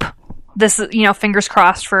hope. This is, fingers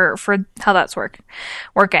crossed for how that's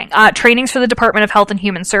working. Trainings for the Department of Health and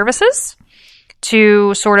Human Services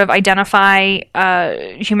to sort of identify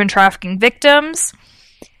human trafficking victims.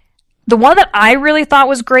 The one that I really thought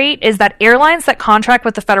was great is that airlines that contract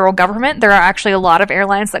with the federal government, there are actually a lot of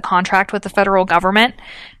airlines that contract with the federal government,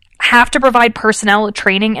 have to provide personnel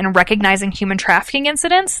training in recognizing human trafficking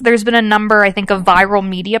incidents. There's been a number, I think, of viral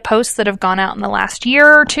media posts that have gone out in the last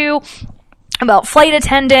year or two about flight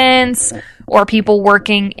attendants or people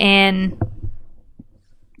working in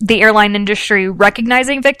the airline industry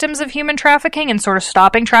recognizing victims of human trafficking and sort of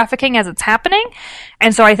stopping trafficking as it's happening.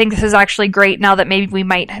 And so I think this is actually great now that maybe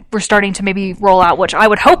we're starting to maybe roll out, which I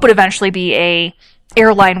would hope would eventually be a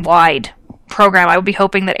airline-wide program. I would be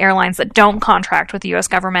hoping that airlines that don't contract with the U.S.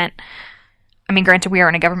 government, I mean, granted, we are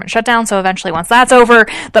in a government shutdown, so eventually once that's over,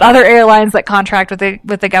 that other airlines that contract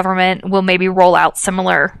with the government will maybe roll out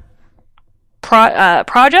similar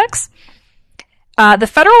projects. The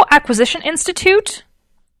Federal Acquisition Institute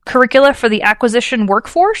curricula for the acquisition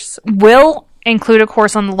workforce will include a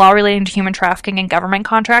course on the law relating to human trafficking and government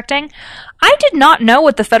contracting. I did not know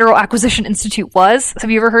what the Federal Acquisition Institute was. Have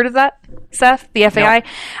you ever heard of that, Seth? The FAI?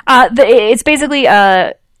 No. It's basically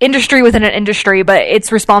industry within an industry, but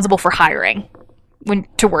it's responsible for hiring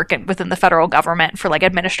to work within the federal government for like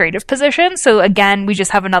administrative positions. So again, we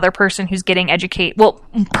just have another person who's getting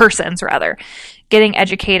persons getting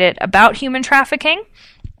educated about human trafficking.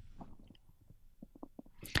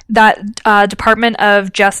 That Department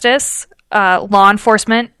of Justice law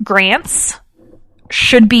enforcement grants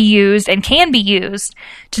should be used and can be used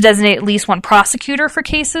to designate at least one prosecutor for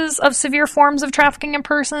cases of severe forms of trafficking in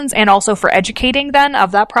persons, and also for educating then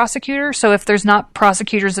of that prosecutor. So if there's not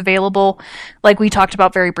prosecutors available, like we talked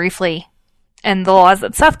about very briefly, and the laws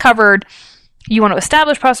that Seth covered, you want to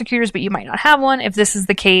establish prosecutors, but you might not have one. If this is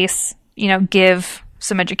the case, give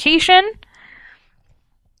some education.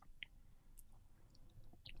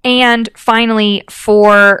 And finally,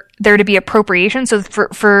 for there to be appropriation, so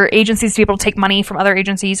for agencies to be able to take money from other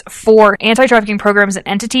agencies for anti-trafficking programs and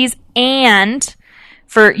entities, and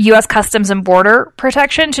for U.S. Customs and Border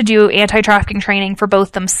Protection to do anti-trafficking training for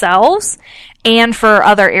both themselves and for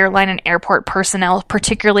other airline and airport personnel,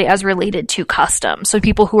 particularly as related to customs. So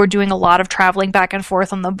people who are doing a lot of traveling back and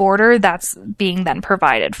forth on the border, that's being then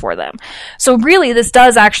provided for them. So really, this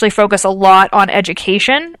does actually focus a lot on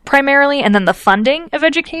education primarily, and then the funding of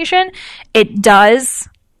education. It does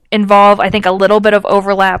involve, I think, a little bit of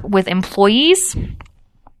overlap with employees.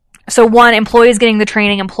 So one, employees getting the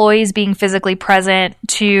training, employees being physically present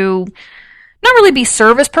to not really be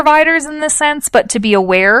service providers in this sense, but to be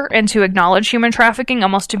aware and to acknowledge human trafficking,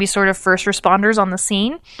 almost to be sort of first responders on the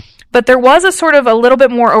scene. But there was a sort of a little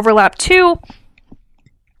bit more overlap too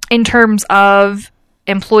in terms of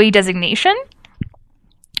employee designation.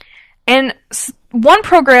 And one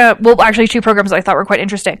program, well, actually two programs I thought were quite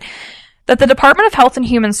interesting, that the Department of Health and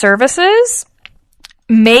Human Services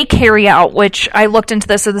may carry out, which I looked into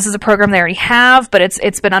this, so this is a program they already have, but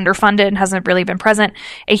it's been underfunded and hasn't really been present,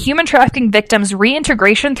 a human trafficking victims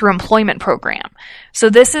reintegration through employment program. So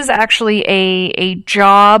this is actually a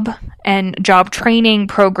job and job training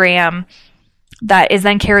program that is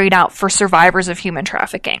then carried out for survivors of human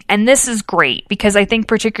trafficking. And this is great because I think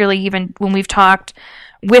particularly even when we've talked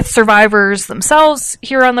with survivors themselves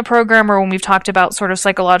here on the program, or when we've talked about sort of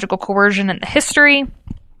psychological coercion and the history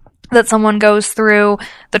that someone goes through,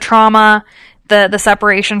 the trauma, the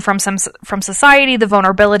separation from society, the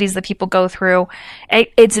vulnerabilities that people go through.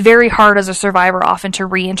 It's very hard as a survivor often to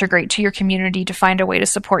reintegrate to your community, to find a way to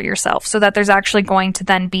support yourself. So that there's actually going to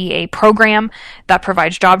then be a program that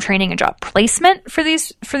provides job training and job placement for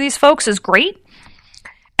these folks is great.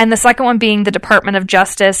 And the second one being the Department of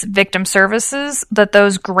Justice Victim Services, that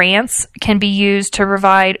those grants can be used to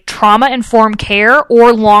provide trauma-informed care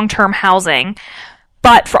or long-term housing,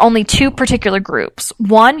 but for only two particular groups.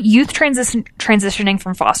 One, youth transitioning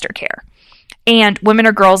from foster care, and women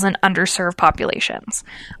or girls in underserved populations.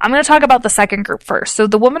 I'm going to talk about the second group first. So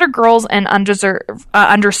the women or girls in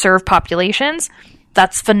underserved populations,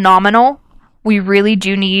 that's phenomenal. We really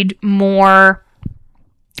do need more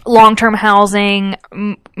long-term housing,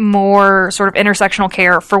 more sort of intersectional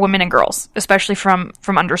care for women and girls, especially from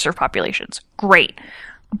underserved populations. Great.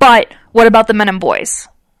 But what about the men and boys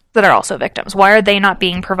that are also victims? Why are they not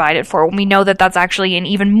being provided for? We know that that's actually an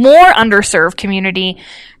even more underserved community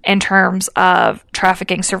in terms of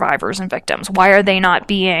trafficking survivors and victims. Why are they not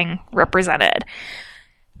being represented?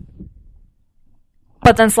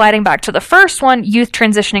 But then sliding back to the first one, youth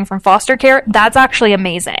transitioning from foster care, that's actually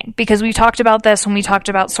amazing, because we talked about this when we talked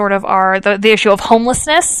about sort of the issue of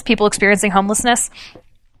homelessness, people experiencing homelessness,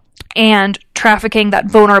 and trafficking. That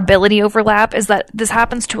vulnerability overlap is that this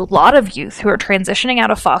happens to a lot of youth who are transitioning out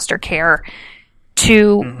of foster care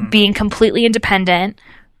to being completely independent,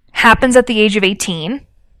 happens at the age of 18,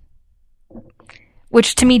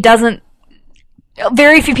 which to me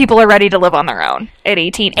very few people are ready to live on their own at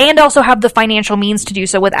 18 and also have the financial means to do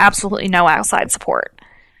so with absolutely no outside support.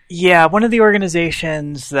 Yeah, one of the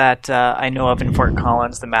organizations that I know of in Fort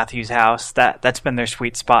Collins, the Matthews House, that's been their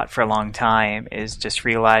sweet spot for a long time, is just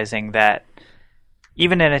realizing that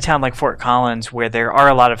even in a town like Fort Collins, where there are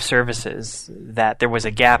a lot of services, that there was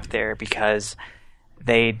a gap there because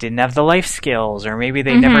they didn't have the life skills, or maybe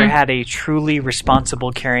they never had a truly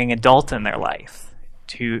responsible, caring adult in their life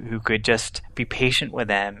who could just be patient with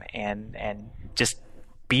them and just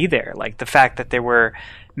be there. Like the fact that there were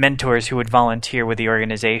mentors who would volunteer with the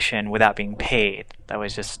organization without being paid, that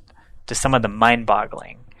was just some of the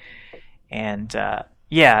mind-boggling. And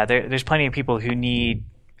there's plenty of people who need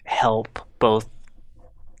help, both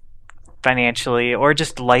financially or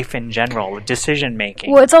just life in general, decision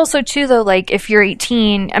making. Well, it's also too, though, like if you're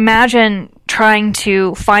 18, imagine trying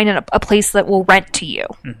to find a place that will rent to you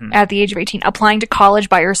at the age of 18, applying to college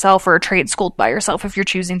by yourself or a trade school by yourself if you're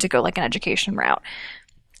choosing to go like an education route,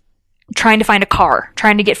 trying to find a car,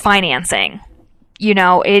 trying to get financing. You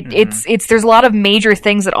know, it's there's a lot of major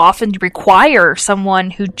things that often require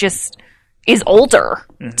someone who just is older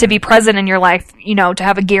to be present in your life, you know, to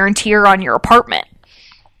have a guarantor on your apartment,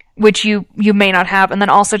 which you may not have, and then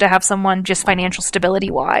also to have someone just financial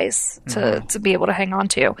stability wise to be able to hang on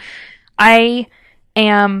to. I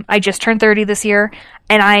just turned 30 this year,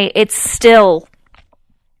 and it still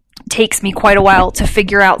takes me quite a while to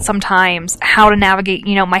figure out sometimes how to navigate,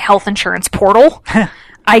 you know, my health insurance portal.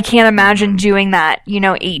 I can't imagine doing that, you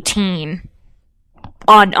know, 18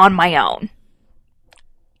 on my own.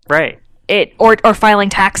 Right. Or filing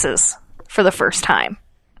taxes for the first time.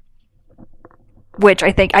 which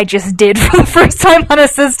I think I just did for the first time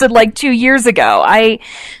unassisted like 2 years ago.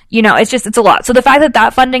 It's a lot. So the fact that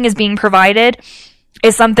that funding is being provided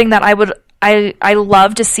is something that I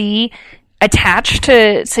love to see attached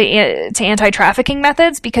to anti-trafficking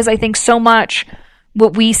methods, because I think so much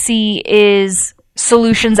what we see is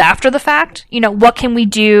solutions after the fact. What can we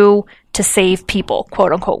do to save people,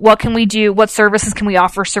 quote unquote? What can we do? What services can we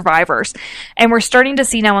offer survivors? And we're starting to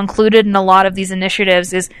see now included in a lot of these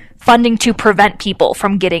initiatives is funding to prevent people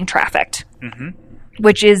from getting trafficked,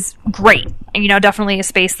 which is great. And, definitely a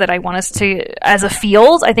space that I want us to, as a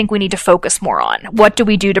field, I think we need to focus more on. What do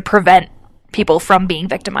we do to prevent people from being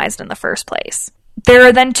victimized in the first place? There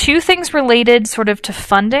are then two things related sort of to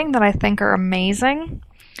funding that I think are amazing.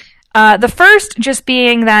 The first just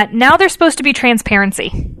being that now there's supposed to be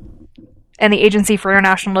transparency and the Agency for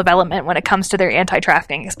International Development when it comes to their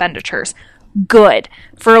anti-trafficking expenditures. Good.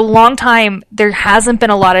 For a long time, there hasn't been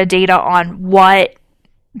a lot of data on what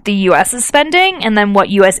the U.S. is spending and then what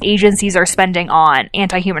U.S. agencies are spending on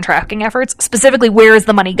anti-human trafficking efforts. Specifically, where is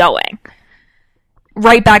the money going?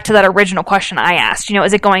 Right back to that original question I asked.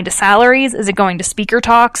 Is it going to salaries? Is it going to speaker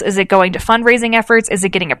talks? Is it going to fundraising efforts? Is it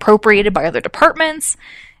getting appropriated by other departments?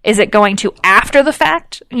 Is it going to after the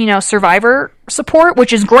fact, survivor support,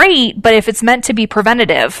 which is great, but if it's meant to be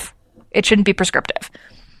preventative, it shouldn't be prescriptive.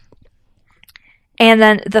 And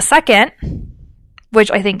then the second, which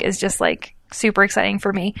I think is just like super exciting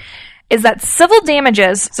for me, is that civil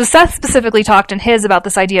damages. So Seth specifically talked in his about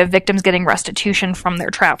this idea of victims getting restitution from their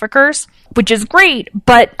traffickers, which is great,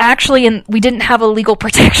 but actually we didn't have a legal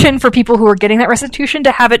protection for people who were getting that restitution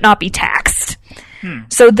to have it not be taxed.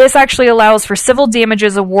 So this actually allows for civil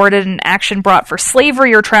damages awarded and action brought for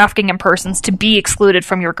slavery or trafficking in persons to be excluded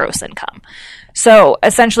from your gross income. So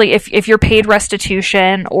essentially, if you're paid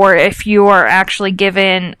restitution, or if you are actually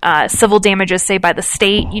given civil damages, say by the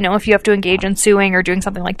state, if you have to engage in suing or doing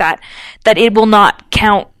something like that, that it will not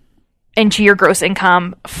count into your gross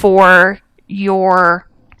income for your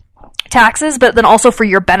taxes, but then also for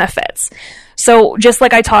your benefits. So just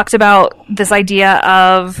like I talked about this idea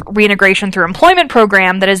of reintegration through employment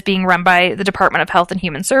program that is being run by the Department of Health and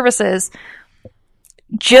Human Services,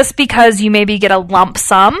 just because you maybe get a lump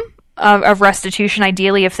sum of restitution,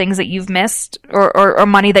 ideally of things that you've missed or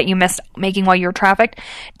money that you missed making while you were trafficked,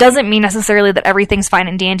 doesn't mean necessarily that everything's fine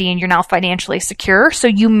and dandy and you're now financially secure. So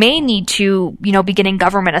you may need to, be getting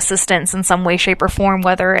government assistance in some way, shape, or form,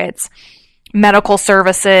 whether it's medical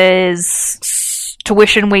services,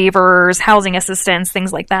 tuition waivers, housing assistance,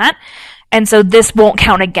 things like that. And so this won't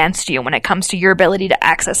count against you when it comes to your ability to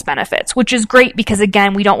access benefits, which is great because,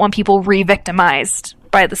 again, we don't want people re-victimized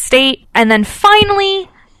by the state. And then finally,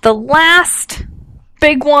 the last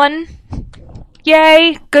big one,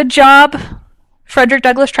 yay, good job, Frederick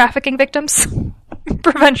Douglass Trafficking Victims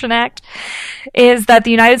Prevention Act, is that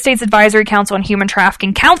the United States Advisory Council on Human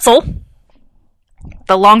Trafficking Council,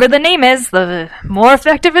 the longer the name is, the more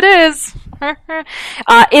effective it is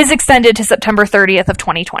extended to September 30th of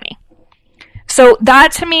 2020. So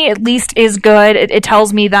that, to me, at least is good. It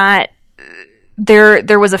tells me that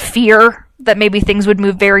there was a fear that maybe things would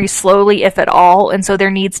move very slowly, if at all, and so there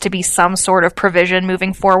needs to be some sort of provision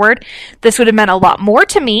moving forward. This would have meant a lot more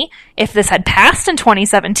to me if this had passed in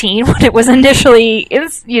 2017 when it was initially,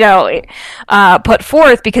 put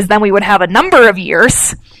forth, because then we would have a number of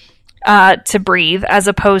years to breathe, as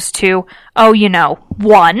opposed to,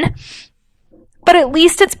 one. But at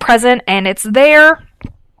least it's present and it's there.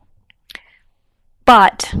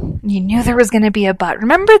 But you knew there was going to be a but.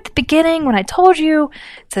 Remember at the beginning when I told you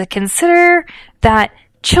to consider that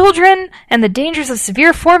children and the dangers of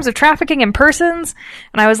severe forms of trafficking in persons?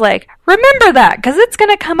 And I was like, remember that, because it's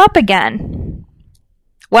going to come up again.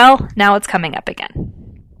 Well, now it's coming up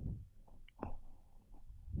again.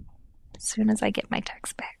 As soon as I get my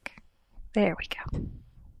text back. There we go.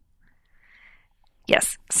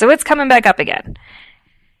 Yes, so it's coming back up again.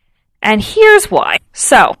 And here's why.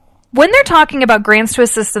 So, when they're talking about grants to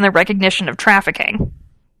assist in the recognition of trafficking,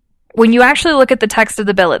 when you actually look at the text of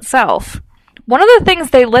the bill itself, one of the things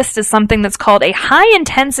they list is something that's called a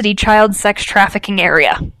high-intensity child sex trafficking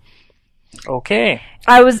area. Okay.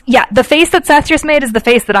 The face that Seth just made is the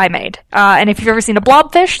face that I made. And if you've ever seen a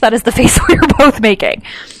blobfish, that is the face we were both making.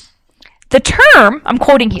 The term, I'm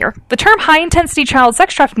quoting here, the term high-intensity child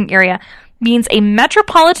sex trafficking area means a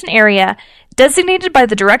metropolitan area designated by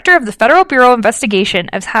the Director of the Federal Bureau of Investigation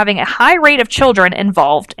as having a high rate of children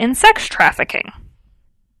involved in sex trafficking.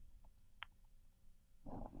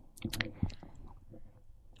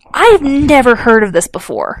 I've never heard of this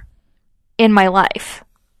before in my life,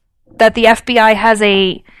 that the FBI has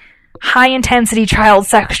a high-intensity child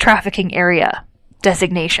sex trafficking area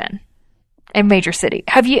designation. in major city.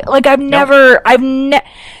 Have you, like,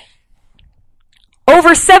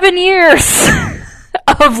 over 7 years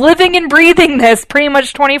of living and breathing this pretty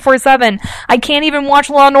much 24/7. I can't even watch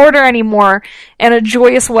Law and Order anymore in a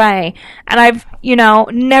joyous way. And I've,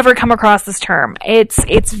 never come across this term.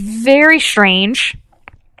 It's very strange.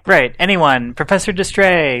 Right. Anyone. Professor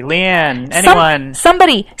Destray, Leanne, anyone.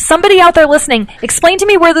 Somebody out there listening, explain to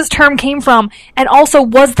me where this term came from, and also,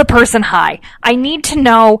 was the person high? I need to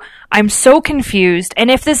know. I'm so confused. And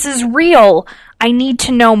if this is real, I need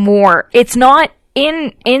to know more. It's not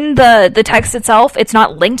in the text itself, it's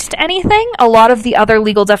not linked to anything. A lot of the other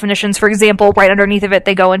legal definitions, for example, right underneath of it,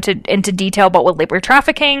 they go into detail about what labor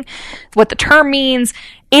trafficking, what the term means,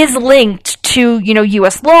 is linked to,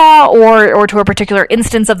 U.S. law or to a particular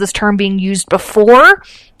instance of this term being used before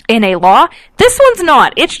in a law. This one's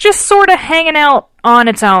not. It's just sort of hanging out on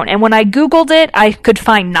its own. And when I Googled it, I could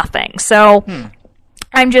find nothing. So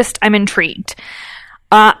I'm intrigued.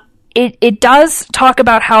 It does talk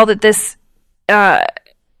about how that this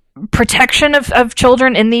protection of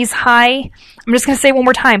children in these I'm just going to say one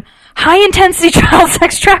more time, high intensity child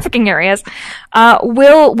sex trafficking areas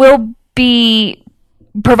will be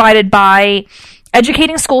provided by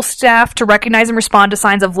educating school staff to recognize and respond to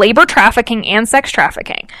signs of labor trafficking and sex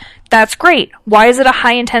trafficking. That's great. Why is it a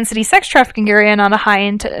high intensity sex trafficking area and not a high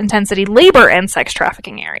intensity labor and sex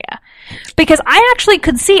trafficking area? Because I actually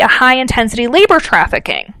could see a high intensity labor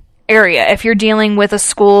trafficking area if you're dealing with a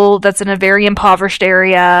school that's in a very impoverished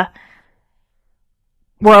area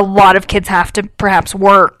where a lot of kids have to perhaps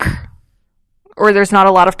work or there's not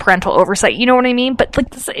a lot of parental oversight. You know what I mean? But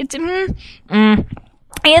like this,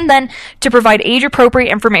 And then to provide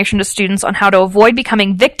age-appropriate information to students on how to avoid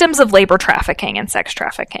becoming victims of labor trafficking and sex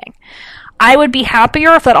trafficking. I would be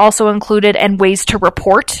happier if that also included and ways to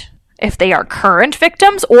report if they are current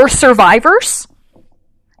victims or survivors.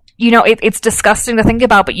 It's disgusting to think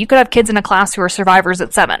about, but you could have kids in a class who are survivors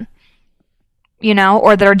at 7,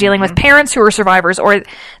 or that are dealing with parents who are survivors, or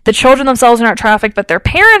the children themselves are not trafficked, but their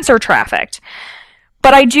parents are trafficked.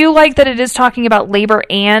 But I do like that it is talking about labor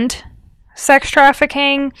and sex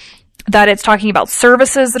trafficking, that it's talking about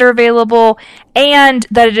services that are available, and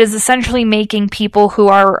that it is essentially making people who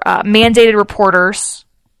are mandated reporters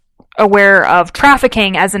aware of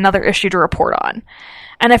trafficking as another issue to report on.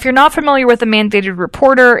 And if you're not familiar with a mandated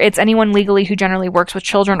reporter, it's anyone legally who generally works with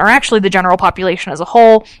children, or actually the general population as a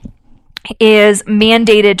whole, is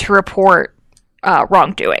mandated to report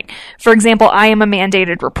wrongdoing. For example, I am a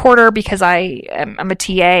mandated reporter because I'm a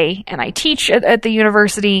TA and I teach at the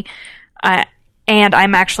university, and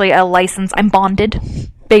I'm actually I'm bonded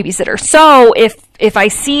babysitter. So if I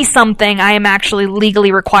see something, I am actually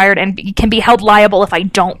legally required and can be held liable if I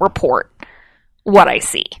don't report what I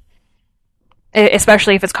see,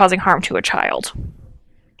 especially if it's causing harm to a child.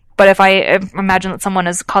 But if I imagine that someone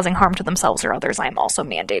is causing harm to themselves or others, I'm also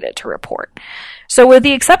mandated to report. So with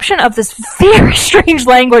the exception of this very strange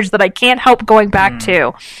language that I can't help going back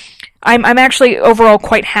to, I'm actually overall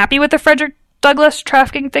quite happy with the Frederick Douglass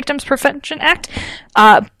Trafficking Victims Protection Act.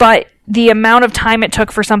 But the amount of time it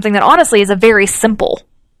took for something that honestly is a very simple,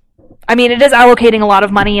 it is allocating a lot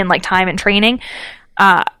of money and like time and training,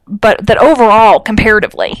 but that overall,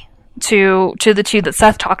 comparatively to the two that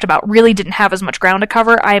Seth talked about, really didn't have as much ground to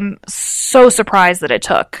cover. I'm so surprised that it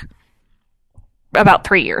took about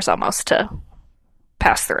 3 years almost to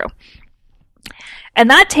pass through. And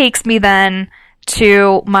that takes me then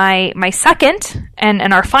to my second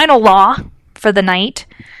and our final law for the night,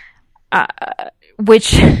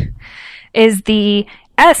 which is the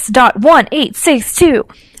S.1862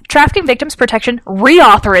 Trafficking Victims Protection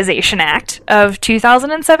Reauthorization Act of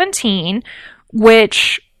 2017,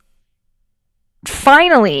 which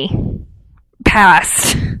finally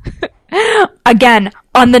passed again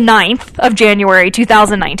on the 9th of January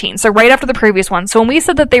 2019, so right after the previous one. So when we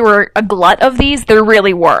said that they were a glut of these, there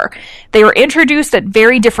really were. They were introduced at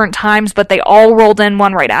very different times, but they all rolled in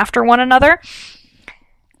one right after one another.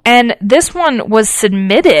 And this one was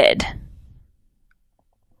submitted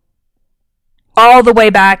all the way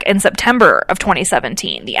back in September of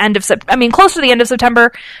 2017, close to the end of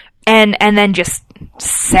September, and then just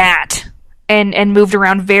sat and moved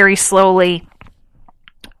around very slowly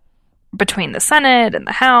between the Senate and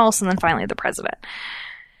the House, and then finally the President.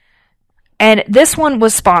 And this one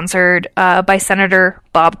was sponsored by Senator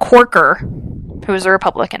Bob Corker, who is a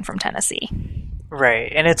Republican from Tennessee.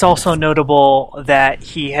 Right, and it's also notable that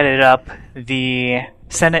he headed up the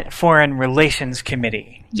Senate Foreign Relations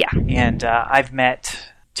Committee. Yeah. And I've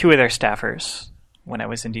met 2 of their staffers when I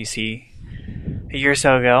was in D.C. a year or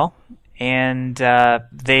so ago, and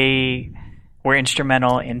they were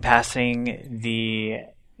instrumental in passing the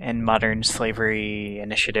and Modern Slavery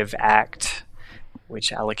Initiative Act,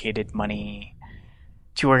 which allocated money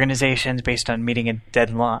to organizations based on meeting a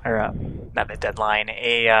deadline, or not a deadline,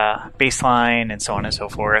 a baseline, and so on and so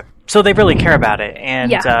forth. So they really care about it.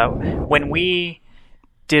 And when we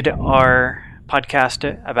did our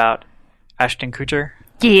podcast about Ashton Kutcher,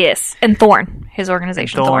 yes, and Thorn, his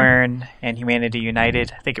organization, Thorn and Humanity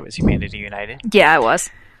United. I think it was Humanity United. Yeah, it was.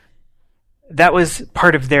 That was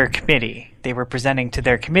part of their committee. They were presenting to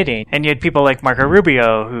their committee. And you had people like Marco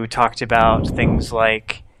Rubio who talked about things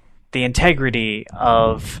like the integrity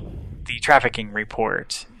of the trafficking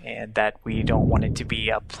report and that we don't want it to be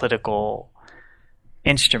a political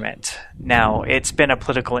instrument. Now, it's been a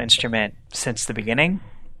political instrument since the beginning,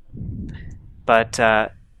 but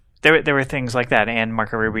there were things like that, and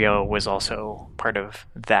Marco Rubio was also part of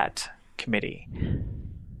that committee.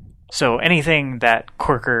 So anything that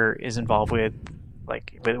Corker is involved with,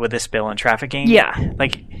 like with this bill on trafficking,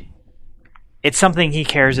 like it's something he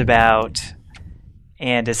cares about,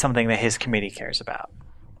 and it's something that his committee cares about.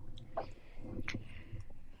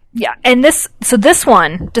 Yeah, and this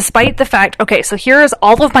one, despite the fact, okay, so here is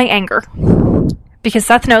all of my anger, because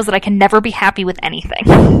Seth knows that I can never be happy with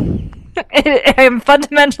anything. I am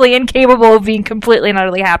fundamentally incapable of being completely and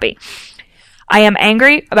utterly happy. I am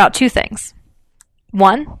angry about two things.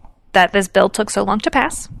 One, that this bill took so long to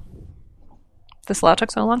pass. This law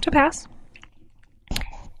took so long to pass.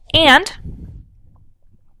 And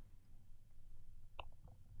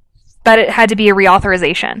that it had to be a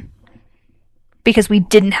reauthorization because we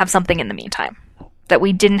didn't have something in the meantime. That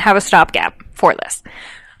we didn't have a stopgap for this.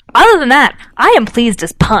 Other than that, I am pleased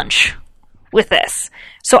as punch with this.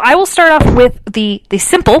 So I will start off with the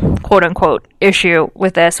simple, quote-unquote, issue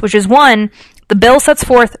with this, which is one, the bill sets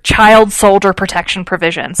forth child soldier protection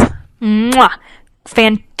provisions. Mwah!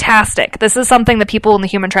 Fantastic. This is something that people in the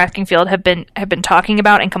human trafficking field have been talking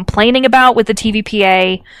about and complaining about with the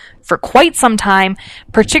TVPA for quite some time,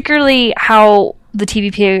 particularly how the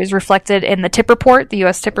TVPA is reflected in the TIP report, the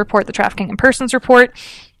U.S. TIP report, the Trafficking in Persons report,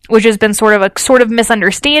 which has been sort of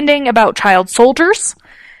misunderstanding about child soldiers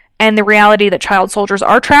and the reality that child soldiers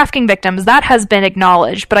are trafficking victims. That has been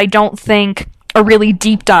acknowledged, but I don't think a really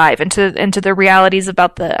deep dive into the realities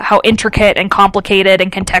about how intricate and complicated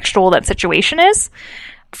and contextual that situation is.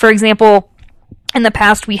 For example, in the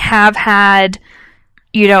past we have had,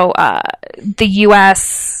 the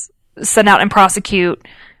U.S. send out and prosecute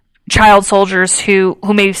child soldiers who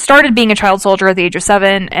maybe started being a child soldier at the age of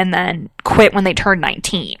 7 and then quit when they turned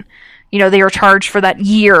 19. They were charged for that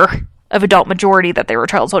year of adult majority that they were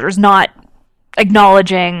child soldiers, not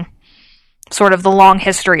acknowledging sort of the long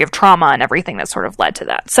history of trauma and everything that sort of led to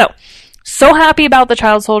that. So happy about the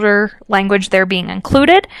child soldier language there being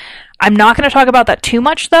included. I'm not going to talk about that too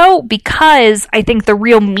much though, because I think the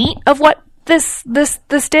real meat of what this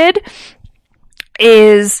did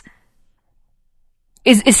is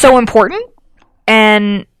so important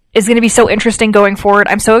and is going to be so interesting going forward.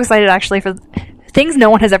 I'm so excited actually for things no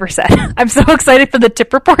one has ever said. I'm so excited for the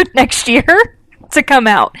TIP report next year to come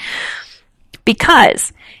out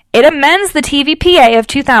because it amends the TVPA of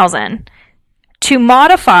 2000 to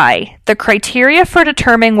modify the criteria for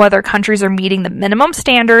determining whether countries are meeting the minimum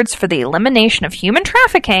standards for the elimination of human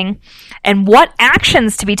trafficking and what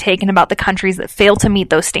actions to be taken about the countries that fail to meet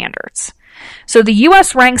those standards. So the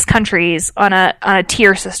U.S. ranks countries on a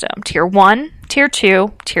tier system, tier 1, tier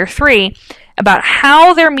 2, tier 3, about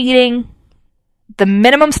how they're meeting the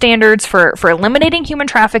minimum standards for eliminating human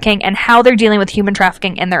trafficking and how they're dealing with human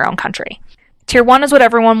trafficking in their own country. Tier 1 is what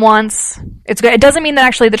everyone wants. It's good. It doesn't mean that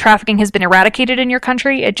actually the trafficking has been eradicated in your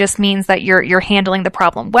country. It just means that you're handling the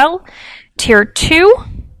problem well. Tier 2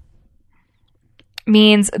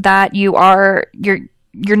 means that you're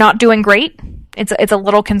not doing great. It's a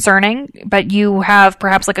little concerning, but you have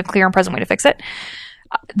perhaps like a clear and present way to fix it.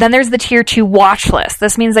 Then there's the tier 2 watch list.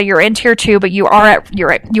 This means that you're in tier 2, but you are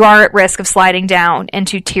at risk of sliding down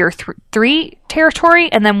into tier 3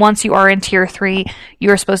 territory. And then once you are in tier 3,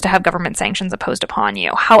 you are supposed to have government sanctions imposed upon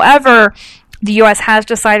you. However, the U.S. has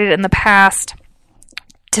decided in the past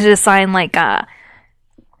to assign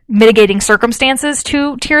mitigating circumstances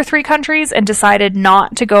to tier 3 countries and decided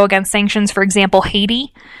not to go against sanctions. For example,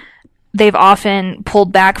 Haiti. They've often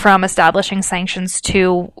pulled back from establishing sanctions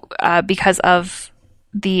because of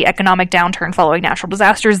the economic downturn following natural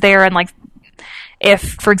disasters there. And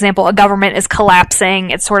if, for example, a government is collapsing,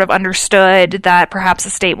 it's sort of understood that perhaps a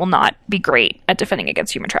state will not be great at defending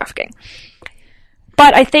against human trafficking.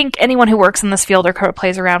 But I think anyone who works in this field or kind of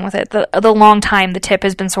plays around with it, the long time, the TIP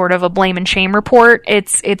has been sort of a blame and shame report.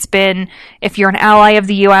 It's been, if you're an ally of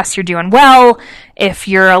the U.S., you're doing well. If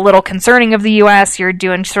you're a little concerning of the U.S., you're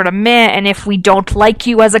doing sort of meh, and if we don't like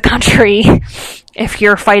you as a country, if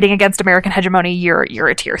you're fighting against American hegemony, you're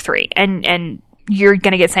a tier 3, and you're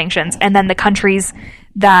going to get sanctions. And then the countries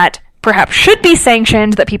that perhaps should be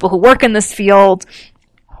sanctioned, that people who work in this field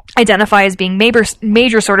identify as being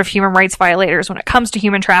major sort of human rights violators when it comes to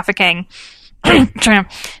human trafficking, China,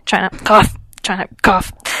 cough,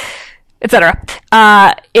 etc.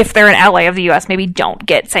 If they're an ally of the U.S., maybe don't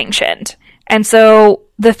get sanctioned. And so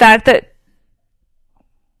the fact that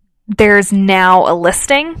there's now a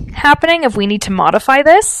listing happening if we need to modify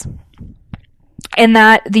this, and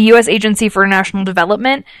that the U.S. Agency for International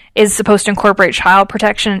Development is supposed to incorporate child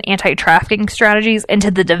protection and anti-trafficking strategies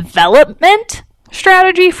into the development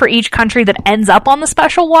strategy for each country that ends up on the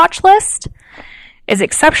special watch list, is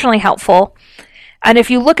exceptionally helpful. And if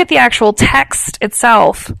you look at the actual text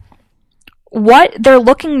itself, what they're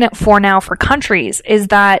looking for now for countries is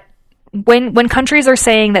that when countries are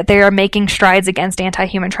saying that they are making strides against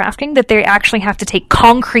anti-human trafficking, that they actually have to take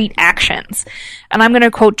concrete actions. And I'm going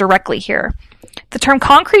to quote directly here. The term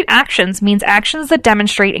concrete actions means actions that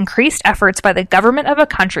demonstrate increased efforts by the government of a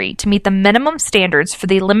country to meet the minimum standards for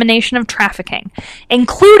the elimination of trafficking,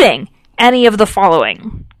 including any of the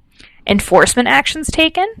following: enforcement actions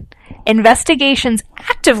taken, investigations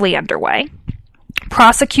actively underway,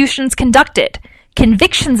 prosecutions conducted,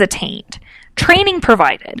 convictions attained, training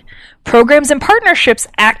provided, programs and partnerships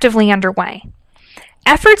actively underway,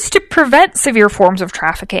 efforts to prevent severe forms of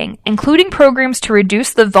trafficking, including programs to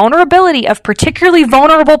reduce the vulnerability of particularly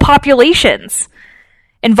vulnerable populations,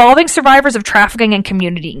 involving survivors of trafficking and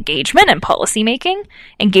community engagement and policymaking,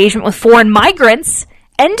 engagement with foreign migrants,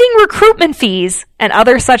 ending recruitment fees, and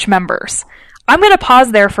other such members. I'm going to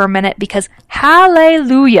pause there for a minute because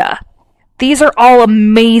hallelujah, these are all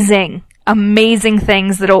amazing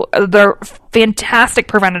things they're fantastic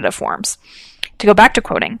preventative forms. To go back to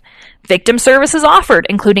quoting, victim services offered,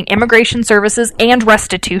 including immigration services and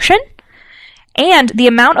restitution, and the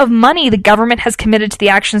amount of money the government has committed to the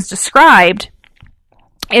actions described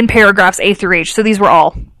in paragraphs A through H. So these were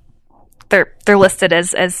all, they're listed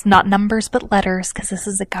as not numbers but letters, because this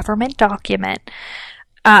is a government document,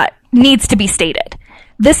 needs to be stated.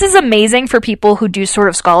 This is amazing for people who do sort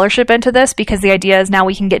of scholarship into this, because the idea is now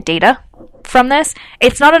we can get data from this.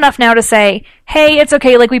 It's not enough now to say, hey, it's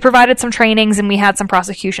okay, like we provided some trainings and we had some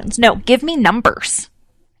prosecutions. No, give me numbers.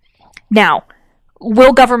 Now,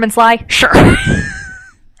 will governments lie? Sure.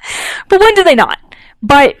 But when do they not?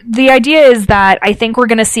 But the idea is that I think we're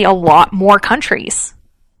going to see a lot more countries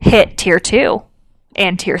hit tier 2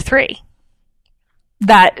 and tier 3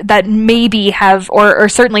 that maybe have, or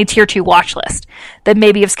certainly tier 2 watch list, that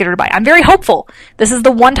maybe have skittered by. I'm very hopeful. This is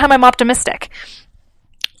the one time I'm optimistic.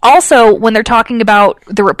 Also, when they're talking about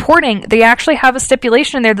the reporting, they actually have a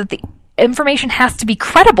stipulation in there that the information has to be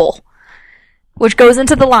credible, which goes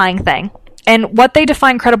into the lying thing. And what they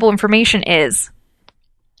define credible information is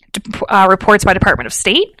reports by Department of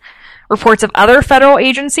State, reports of other federal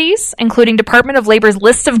agencies, including Department of Labor's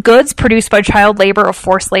list of goods produced by child labor or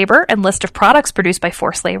forced labor, and list of products produced by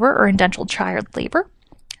forced labor or indentured child labor.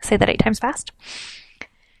 Say that 8 times fast.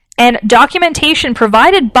 And documentation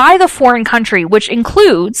provided by the foreign country, which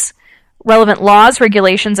includes relevant laws,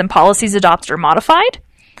 regulations, and policies adopted or modified,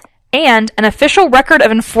 and an official record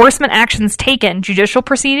of enforcement actions taken, judicial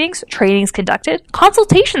proceedings, trainings conducted,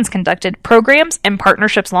 consultations conducted, programs and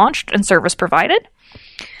partnerships launched, and service provided,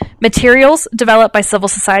 materials developed by civil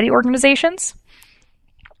society organizations.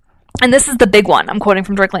 And this is the big one I'm quoting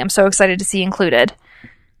from directly. I'm so excited to see included.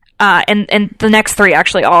 And the next 3,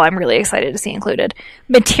 actually, all I'm really excited to see included.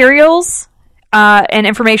 Materials and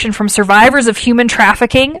information from survivors of human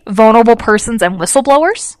trafficking, vulnerable persons, and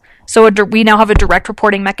whistleblowers. So we now have a direct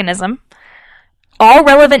reporting mechanism. All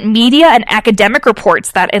relevant media and academic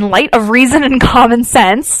reports that, in light of reason and common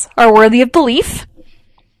sense, are worthy of belief.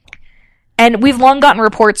 And we've long gotten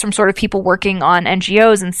reports from sort of people working on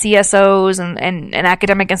NGOs and CSOs and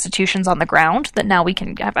academic institutions on the ground that now we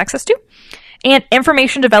can have access to. And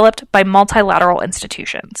information developed by multilateral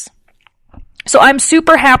institutions. So I'm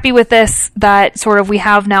super happy with this, that sort of we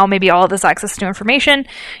have now maybe all of this access to information,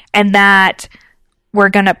 and that we're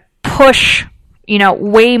going to push,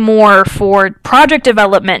 way more for project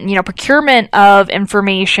development, procurement of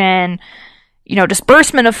information,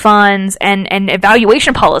 disbursement of funds, and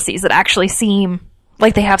evaluation policies that actually seem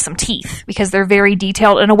like they have some teeth, because they're very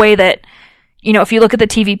detailed in a way that, if you look at the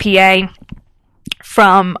TVPA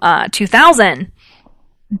from 2000,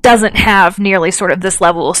 doesn't have nearly sort of this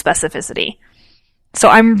level of specificity. So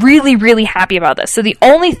I'm really, really happy about this. So the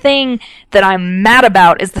only thing that I'm mad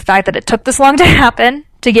about is the fact that it took this long to happen,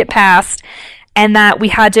 to get passed, and that we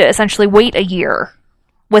had to essentially wait a year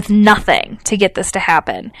with nothing to get this to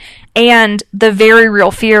happen. And the very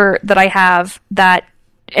real fear that I have that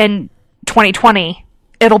in 2020,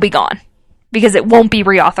 it'll be gone because it won't be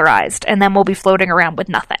reauthorized, and then we'll be floating around with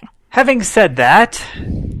nothing. Having said that,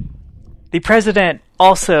 the president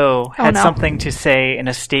also had something to say in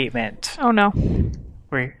a statement. Oh, no.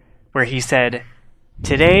 Where he said,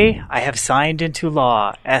 "Today, I have signed into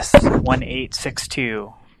law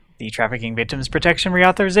S.1862, the Trafficking Victims Protection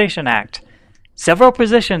Reauthorization Act. Several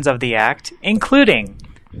provisions of the Act, including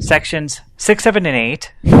Sections 6, 7, and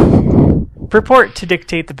 8, purport to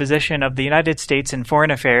dictate the position of the United States in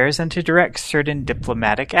foreign affairs and to direct certain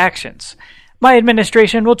diplomatic actions. My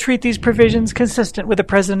administration will treat these provisions consistent with the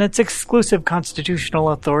President's exclusive constitutional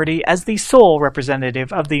authority as the sole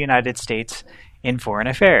representative of the United States in foreign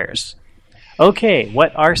affairs." Okay,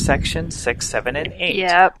 what are Sections 6, 7, and 8?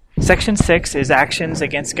 Yep. Section 6 is actions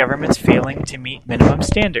against governments failing to meet minimum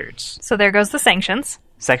standards. So there goes the sanctions.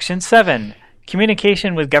 Section 7,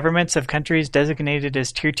 communication with governments of countries designated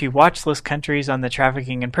as Tier 2 watch list countries on the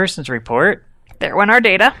Trafficking in Persons Report. There went our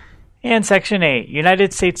data. And Section 8,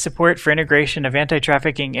 United States support for integration of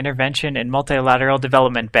anti-trafficking intervention in multilateral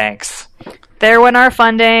development banks. There went our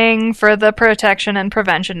funding for the protection and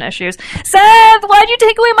prevention issues. Seth, why'd you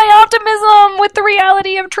take away my optimism with the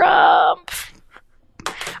reality of Trump?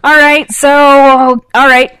 Well,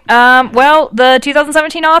 the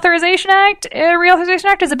 2017 Reauthorization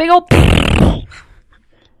Act is a big old...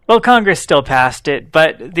 Well, Congress still passed it,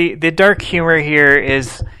 but the dark humor here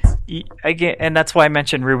is, again, and that's why I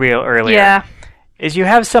mentioned Rubio earlier, is you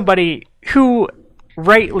have somebody who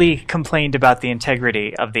rightly complained about the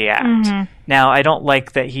integrity of the act. Mm-hmm. Now, I don't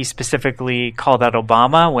like that he specifically called out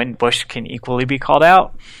Obama when Bush can equally be called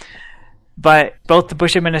out, but both the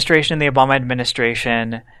Bush administration and the Obama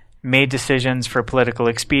administration made decisions for political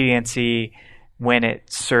expediency when it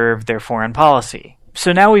served their foreign policy.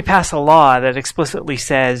 So now we pass a law that explicitly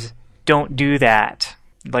says, don't do that,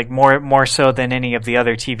 like more so than any of the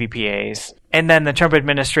other TVPAs. And then the Trump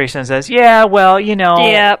administration says,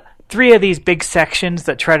 Yep. 3 of these big sections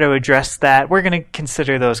that try to address that, we're going to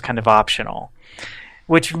consider those kind of optional,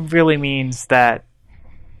 which really means that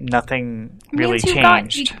nothing really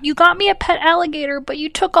changed. You got me a pet alligator, but you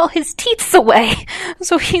took all his teeth away.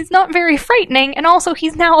 So he's not very frightening, and also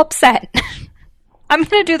he's now upset. I'm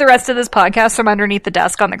going to do the rest of this podcast from underneath the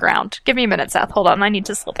desk on the ground. Give me a minute, Seth. Hold on. I need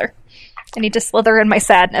to slither. I need to slither in my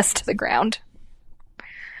sadness to the ground.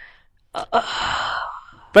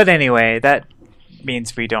 But anyway, that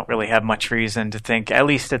means we don't really have much reason to think, at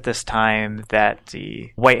least at this time, that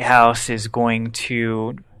the White House is going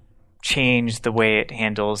to change the way it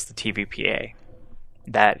handles the TVPA.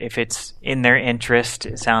 That if it's in their interest,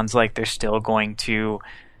 it sounds like they're still going to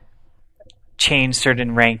change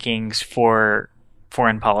certain rankings for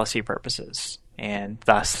foreign policy purposes. And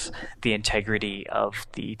thus, the integrity of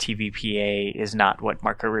the TVPA is not what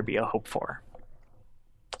Marco Rubio hoped for.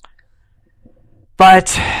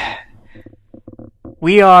 But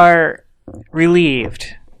we are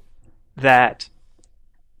relieved that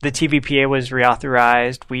the TVPA was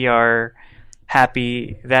reauthorized. We are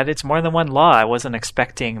happy that it's more than one law. I wasn't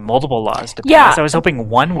expecting multiple laws to pass. I was hoping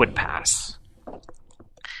one would pass.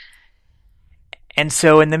 And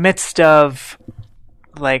so in the midst of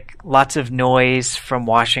lots of noise from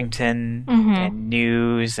Washington and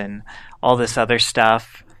news and all this other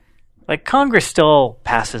stuff, Congress still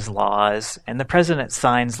passes laws and the president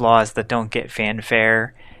signs laws that don't get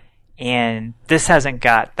fanfare. And this hasn't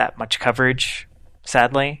got that much coverage,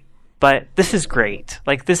 sadly. But this is great.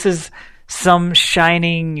 This is some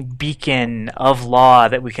shining beacon of law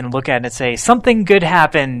that we can look at and say, something good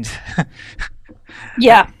happened.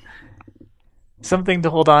 Yeah. Something to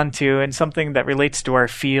hold on to and something that relates to our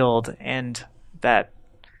field. And that,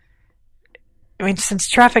 since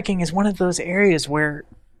trafficking is one of those areas where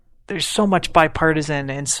there's so much bipartisan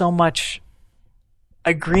and so much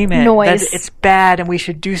agreement noise. That it's bad and we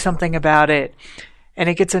should do something about it. And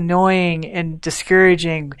it gets annoying and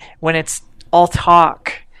discouraging when it's all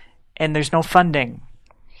talk and there's no funding.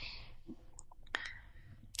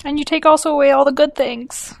 And you take also away all the good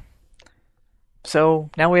things. So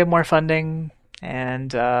now we have more funding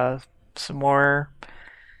and some more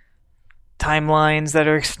timelines that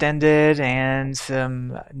are extended and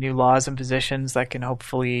some new laws and positions that can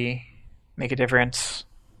hopefully make a difference.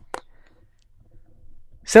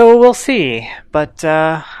 So we'll see, but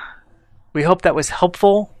we hope that was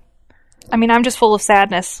helpful. I'm just full of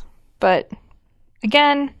sadness, but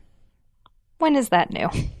again, when is that new?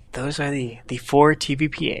 Those are the 4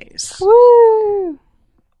 TVPAs. Woo!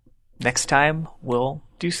 Next time, we'll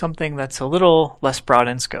do something that's a little less broad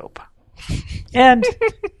in scope. And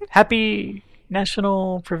happy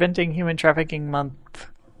National Preventing Human Trafficking Month.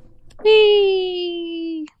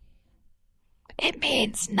 Whee! It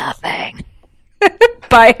means nothing.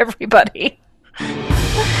 Bye, everybody.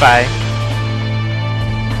 Bye.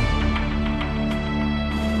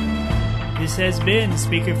 This has been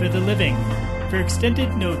Speaker for the Living. For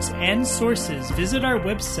extended notes and sources, visit our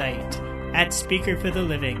website at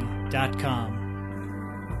speakerfortheliving.com.